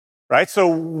 Right? So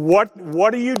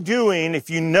what are you doing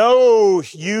if you know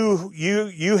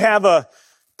you have a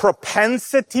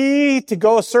propensity to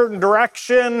go a certain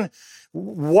direction?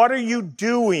 What are you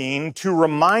doing to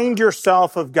remind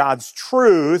yourself of God's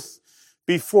truth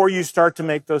before you start to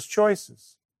make those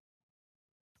choices?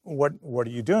 What are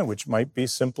you doing? Which might be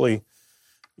simply,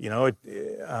 you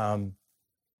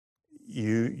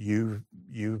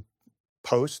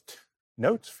post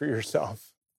notes for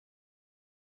yourself.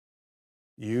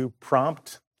 You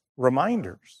prompt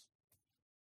reminders,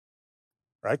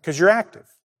 right? Because you're active.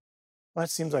 Well, it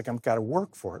seems like I've got to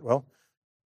work for it. Well,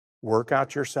 work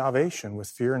out your salvation with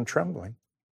fear and trembling.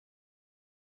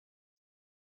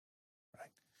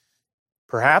 Right?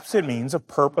 Perhaps it means a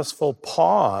purposeful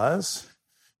pause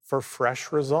for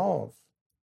fresh resolve.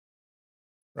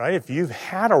 Right? If you've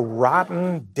had a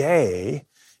rotten day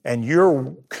and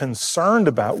you're concerned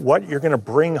about what you're going to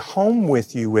bring home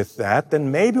with you with that,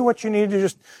 then maybe what you need to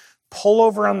just pull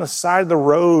over on the side of the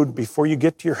road before you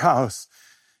get to your house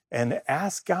and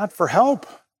ask God for help.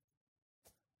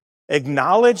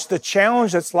 Acknowledge the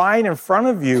challenge that's lying in front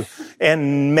of you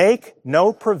and make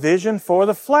no provision for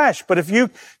the flesh. But if you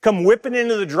come whipping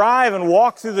into the drive and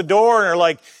walk through the door and are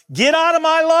like, get out of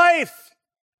my life.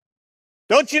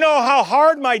 Don't you know how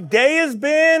hard my day has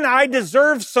been? I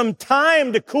deserve some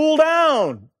time to cool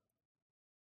down.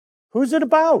 Who's it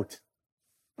about?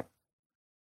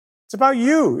 It's about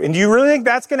you. And do you really think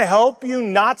that's going to help you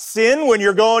not sin when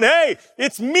you're going, hey,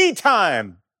 it's me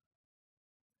time?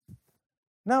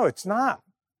 No, it's not.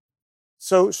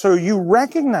 So you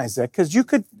recognize that, because you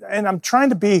could, and I'm trying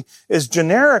to be as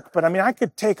generic, but I mean, I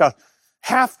could take a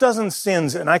half dozen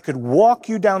sins and I could walk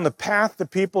you down the path that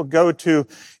people go to,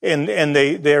 and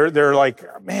they're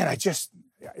like, man, it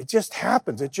just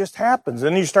happens. It just happens.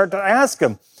 And you start to ask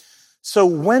them, so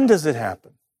when does it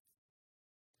happen?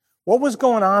 What was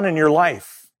going on in your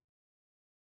life?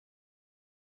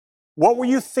 What were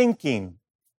you thinking?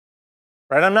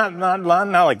 Right? I'm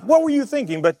not like, what were you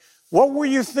thinking? But what were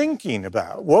you thinking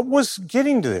about? What was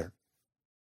getting to there?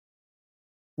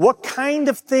 What kind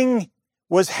of thing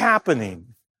was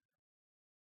happening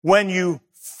when you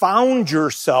found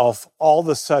yourself all of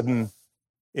a sudden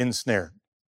ensnared.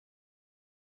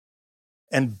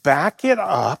 And back it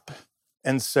up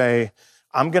and say,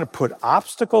 I'm going to put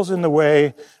obstacles in the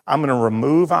way. I'm going to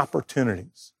remove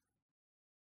opportunities.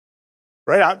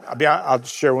 Right? I'll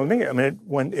just share with me. I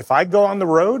mean, if I go on the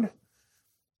road,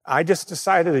 I just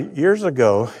decided years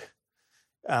ago,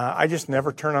 I just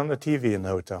never turn on the TV in the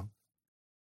hotel.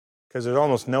 Because there's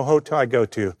almost no hotel I go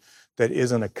to that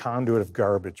isn't a conduit of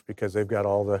garbage because they've got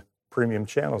all the premium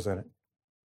channels in it.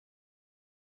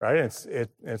 Right?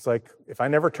 It's like, if I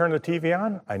never turn the TV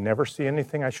on, I never see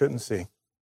anything I shouldn't see.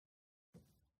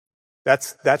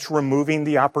 That's removing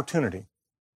the opportunity.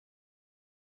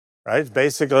 Right? It's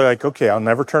basically like, okay, I'll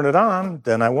never turn it on,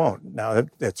 then I won't. Now,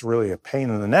 it's really a pain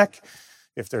in the neck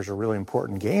if there's a really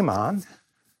important game on.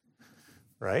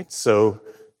 Right? So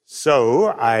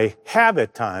I have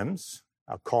at times,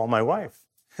 I'll call my wife,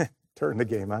 turn the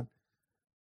game on,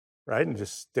 right? And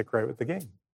just stick right with the game.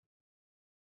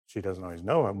 She doesn't always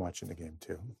know I'm watching the game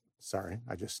too. Sorry,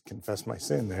 I just confessed my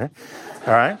sin there.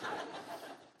 All right?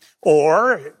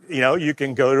 Or, you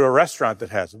can go to a restaurant that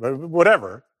has it,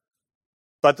 whatever.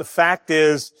 But the fact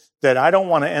is that I don't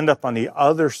want to end up on the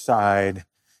other side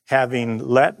having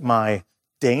let my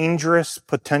dangerous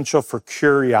potential for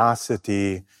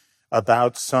curiosity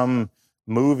about some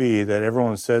movie that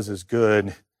everyone says is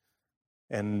good,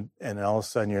 and all of a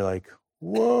sudden you're like,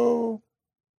 whoa,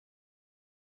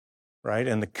 right?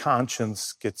 And the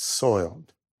conscience gets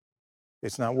soiled.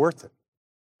 It's not worth it.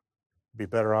 Be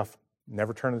better off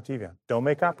never turn the TV on. Don't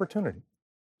make opportunity.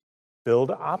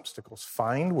 Build obstacles.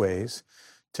 Find ways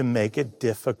to make it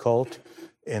difficult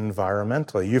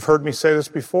environmentally. You've heard me say this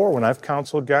before when I've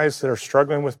counseled guys that are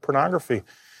struggling with pornography.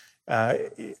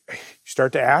 You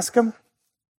start to ask them,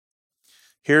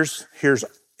 here's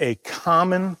a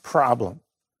common problem,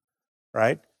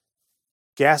 right?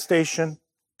 Gas station,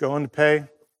 going to pay,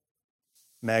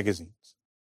 magazines,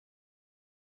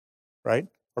 right?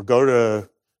 Or go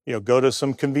to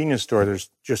some convenience store. There's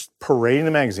just parading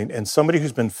the magazine, and somebody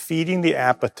who's been feeding the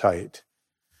appetite,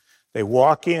 they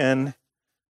walk in,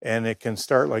 and it can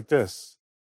start like this.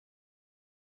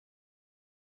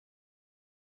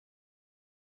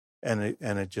 And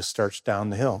it just starts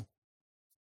down the hill.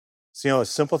 So, a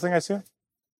simple thing I say,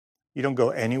 you don't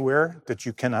go anywhere that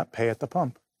you cannot pay at the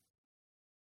pump.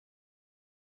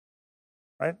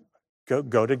 Right?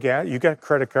 Go to gas. You got a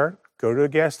credit card. Go to a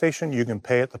gas station. You can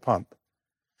pay at the pump.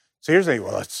 So here's the thing.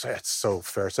 Well, it's so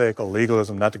pharisaical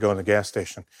legalism not to go in the gas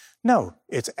station. No,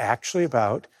 it's actually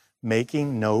about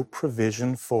making no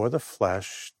provision for the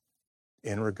flesh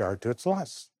in regard to its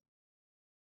lusts.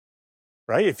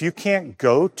 Right? If you can't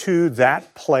go to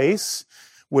that place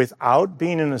without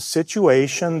being in a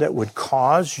situation that would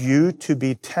cause you to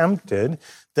be tempted,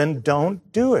 then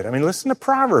don't do it. I mean, listen to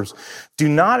Proverbs. Do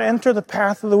not enter the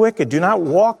path of the wicked. Do not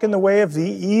walk in the way of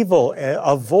the evil.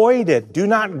 Avoid it. Do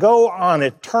not go on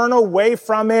it. Turn away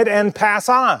from it and pass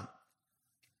on.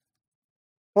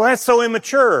 Well, that's so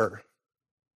immature.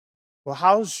 Well,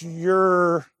 how's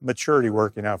your maturity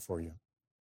working out for you?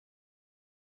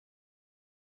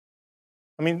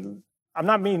 I mean, I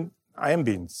am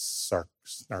being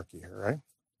snarky here, right?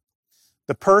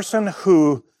 The person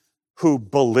who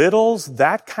belittles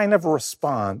that kind of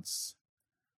response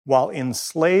while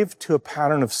enslaved to a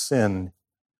pattern of sin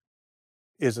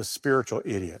is a spiritual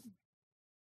idiot.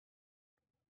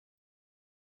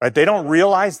 Right? They don't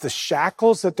realize the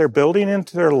shackles that they're building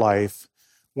into their life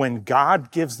when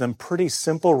God gives them pretty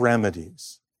simple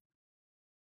remedies.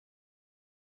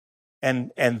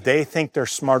 And they think they're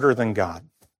smarter than God.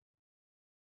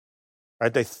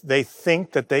 Right? They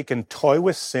think that they can toy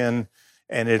with sin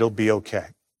and it'll be okay.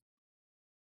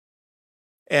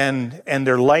 And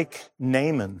they're like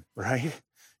Naaman, right?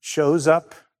 Shows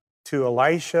up to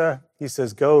Elisha. He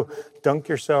says, go dunk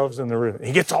yourselves in the river.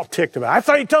 He gets all ticked about it. I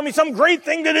thought you'd tell me some great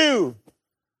thing to do.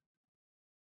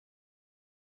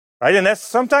 Right? And that's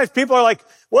sometimes people are like,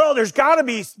 well, there's gotta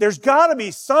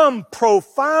be some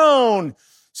profound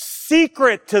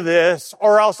secret to this,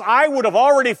 or else I would have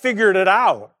already figured it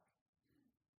out.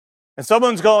 And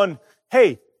someone's going,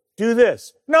 hey, do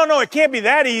this. No, it can't be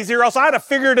that easy, or else I'd have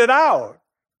figured it out.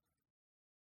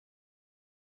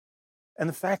 And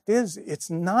the fact is, it's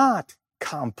not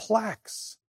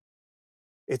complex.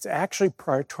 It's actually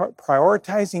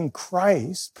prioritizing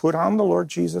Christ, put on the Lord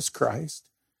Jesus Christ,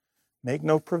 make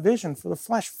no provision for the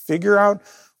flesh. Figure out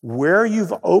where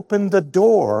you've opened the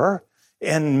door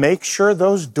and make sure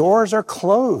those doors are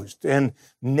closed and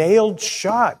nailed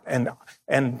shut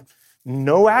and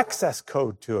no access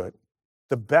code to it.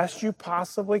 the best you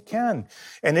possibly can.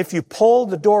 And if you pull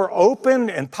the door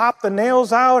open and pop the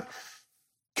nails out,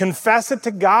 confess it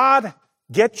to God,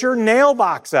 get your nail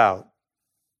box out.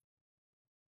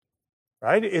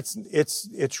 Right?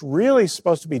 It's really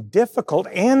supposed to be difficult.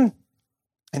 And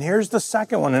here's the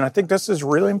second one, and I think this is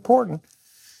really important.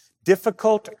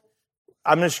 Difficult,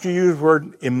 I'm just going to use the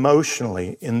word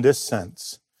emotionally in this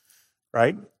sense,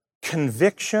 right?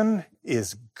 Conviction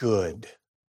is good.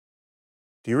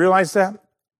 Do you realize that?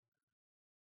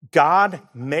 God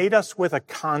made us with a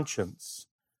conscience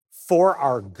for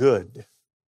our good.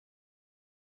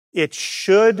 It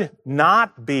should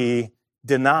not be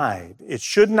denied. It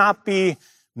should not be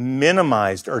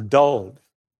minimized or dulled.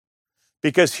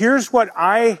 Because here's what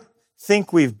I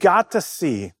think we've got to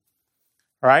see,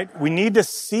 right? We need to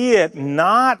see it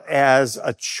not as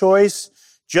a choice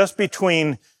just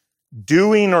between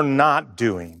doing or not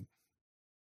doing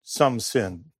some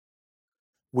sin.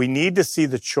 We need to see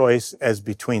the choice as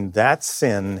between that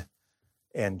sin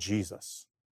and Jesus.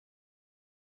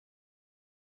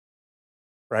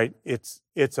 Right? It's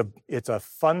a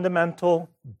fundamental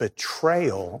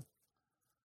betrayal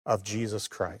of Jesus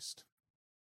Christ.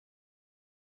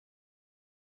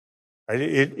 Right?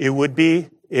 It would be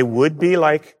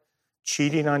like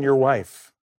cheating on your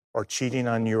wife or cheating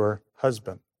on your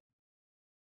husband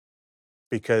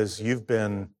because you've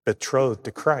been betrothed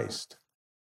to Christ.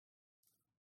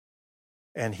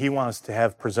 And he wants to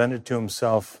have presented to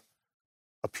himself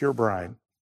a pure bride.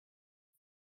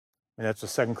 And that's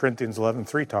what 2 Corinthians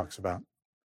 11:3 talks about.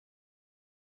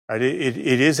 Right? It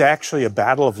is actually a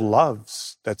battle of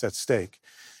loves that's at stake.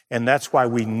 And that's why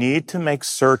we need to make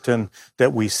certain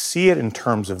that we see it in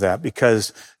terms of that,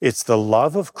 because it's the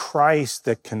love of Christ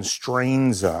that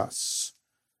constrains us.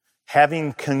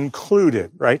 Having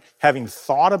concluded, right? Having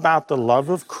thought about the love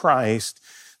of Christ,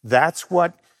 that's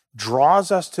what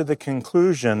draws us to the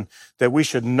conclusion that we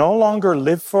should no longer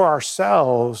live for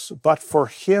ourselves, but for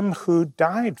him who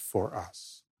died for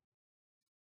us.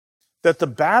 That the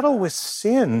battle with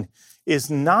sin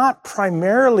is not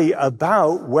primarily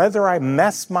about whether I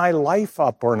mess my life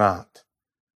up or not.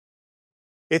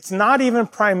 It's not even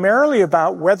primarily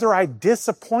about whether I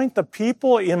disappoint the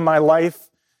people in my life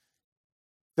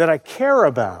that I care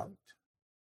about.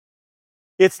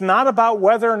 It's not about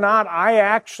whether or not I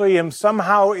actually am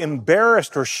somehow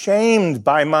embarrassed or shamed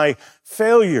by my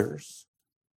failures.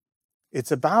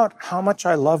 It's about how much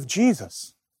I love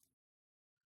Jesus.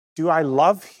 Do I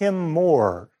love him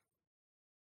more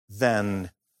than,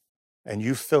 and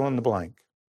you fill in the blank.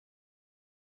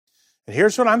 And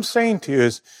here's what I'm saying to you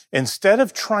is, instead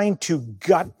of trying to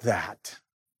gut that,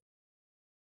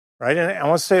 right? And I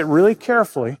want to say it really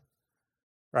carefully,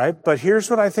 right? But here's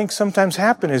what I think sometimes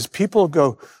happens is people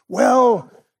go, well,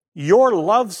 you're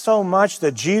loved so much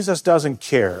that Jesus doesn't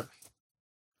care.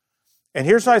 And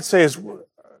here's what I'd say is,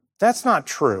 that's not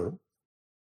true.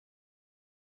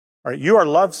 All right, you are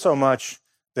loved so much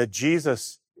that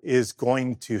Jesus is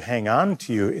going to hang on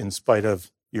to you in spite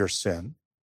of your sin.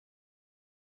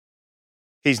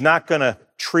 He's not going to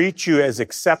treat you as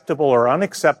acceptable or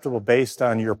unacceptable based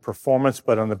on your performance,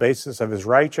 but on the basis of his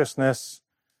righteousness.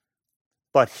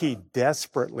 But he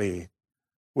desperately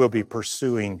will be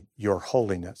pursuing your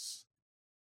holiness.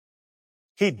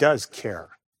 He does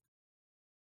care.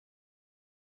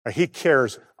 He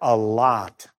cares a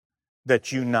lot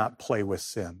that you not play with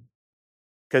sin,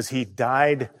 because he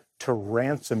died to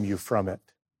ransom you from it.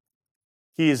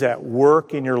 He is at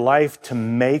work in your life to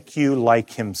make you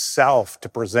like himself, to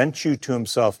present you to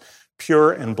himself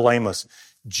pure and blameless.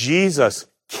 Jesus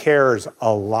cares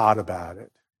a lot about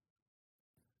it.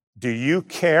 Do you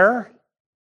care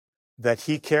that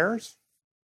he cares?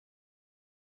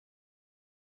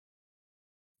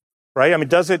 Right? I mean,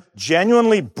 does it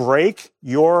genuinely break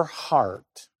your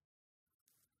heart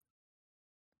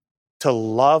to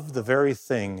love the very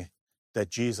thing that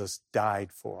Jesus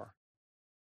died for?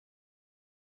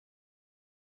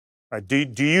 Right?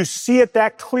 Do you see it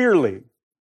that clearly?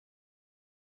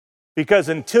 Because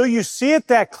until you see it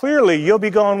that clearly, you'll be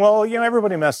going, well,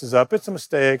 everybody messes up. It's a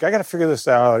mistake. I got to figure this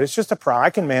out. It's just a problem. I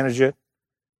can manage it.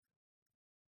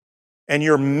 And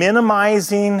you're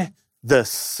minimizing the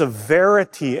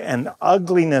severity and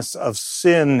ugliness of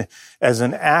sin as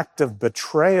an act of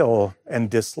betrayal and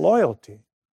disloyalty.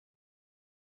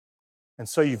 And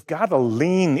so you've got to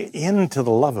lean into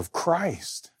the love of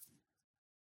Christ.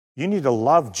 You need to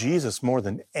love Jesus more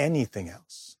than anything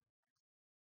else.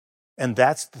 And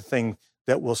that's the thing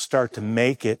that will start to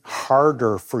make it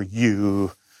harder for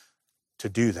you to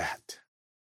do that.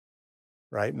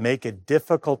 Right? Make it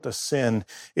difficult to sin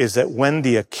is that when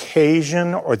the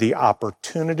occasion or the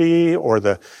opportunity or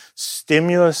the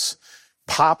stimulus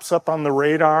pops up on the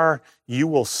radar, you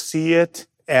will see it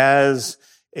as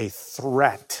a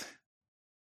threat,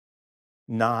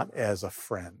 not as a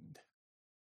friend.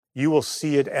 You will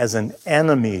see it as an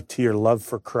enemy to your love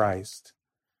for Christ.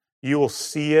 You will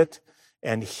see it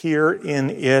and hear in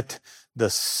it the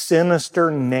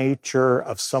sinister nature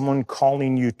of someone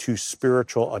calling you to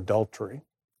spiritual adultery.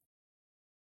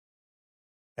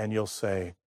 And you'll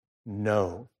say,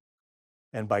 no.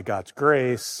 And by God's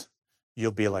grace,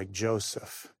 you'll be like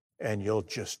Joseph, and you'll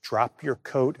just drop your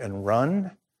coat and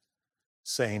run,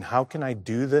 saying, how can I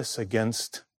do this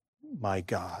against my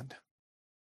God?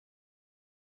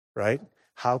 Right?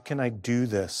 How can I do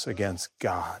this against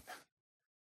God?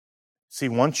 See,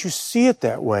 once you see it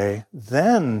that way,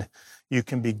 then you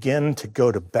can begin to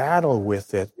go to battle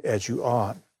with it as you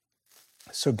ought.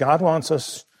 So God wants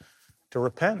us to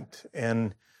repent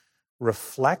and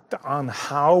reflect on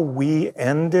how we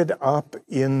ended up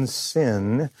in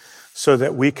sin so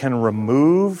that we can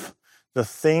remove the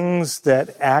things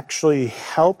that actually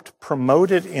helped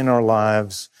promote it in our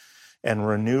lives and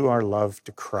renew our love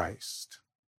to Christ.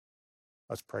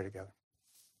 Let's pray together.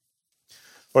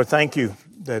 Lord, thank you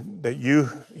that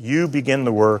you begin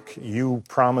the work. You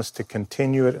promise to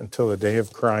continue it until the day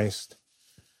of Christ.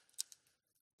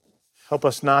 Help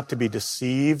us not to be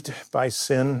deceived by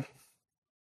sin,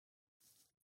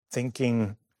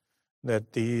 thinking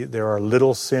that there are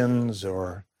little sins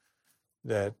or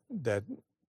that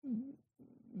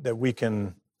we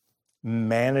can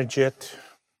manage it.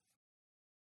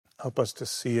 Help us to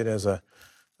see it as a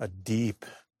deep,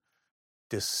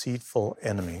 deceitful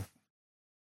enemy.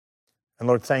 And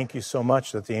Lord, thank you so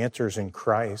much that the answer is in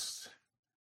Christ.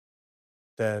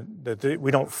 That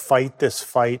we don't fight this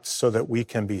fight so that we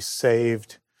can be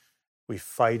saved. We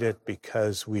fight it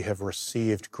because we have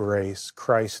received grace.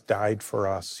 Christ died for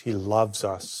us. He loves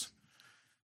us,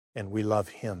 and we love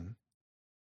him.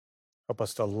 Help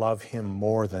us to love him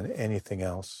more than anything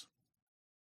else.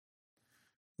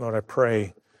 Lord, I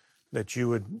pray that you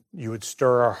would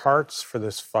stir our hearts for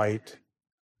this fight.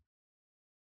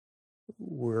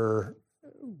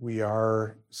 We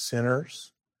are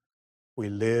sinners. We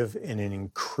live in an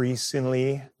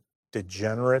increasingly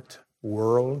degenerate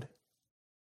world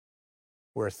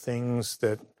where things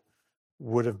that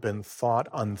would have been thought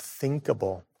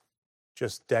unthinkable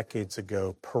just decades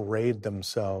ago parade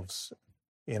themselves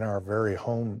in our very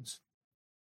homes.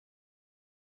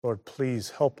 Lord,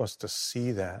 please help us to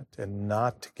see that and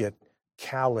not to get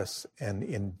callous and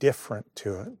indifferent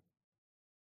to it.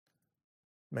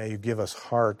 May you give us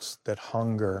hearts that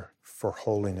hunger for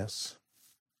holiness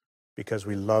because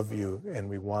we love you and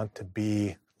we want to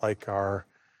be like our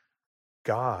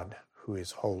God who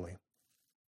is holy.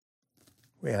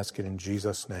 We ask it in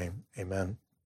Jesus' name. Amen.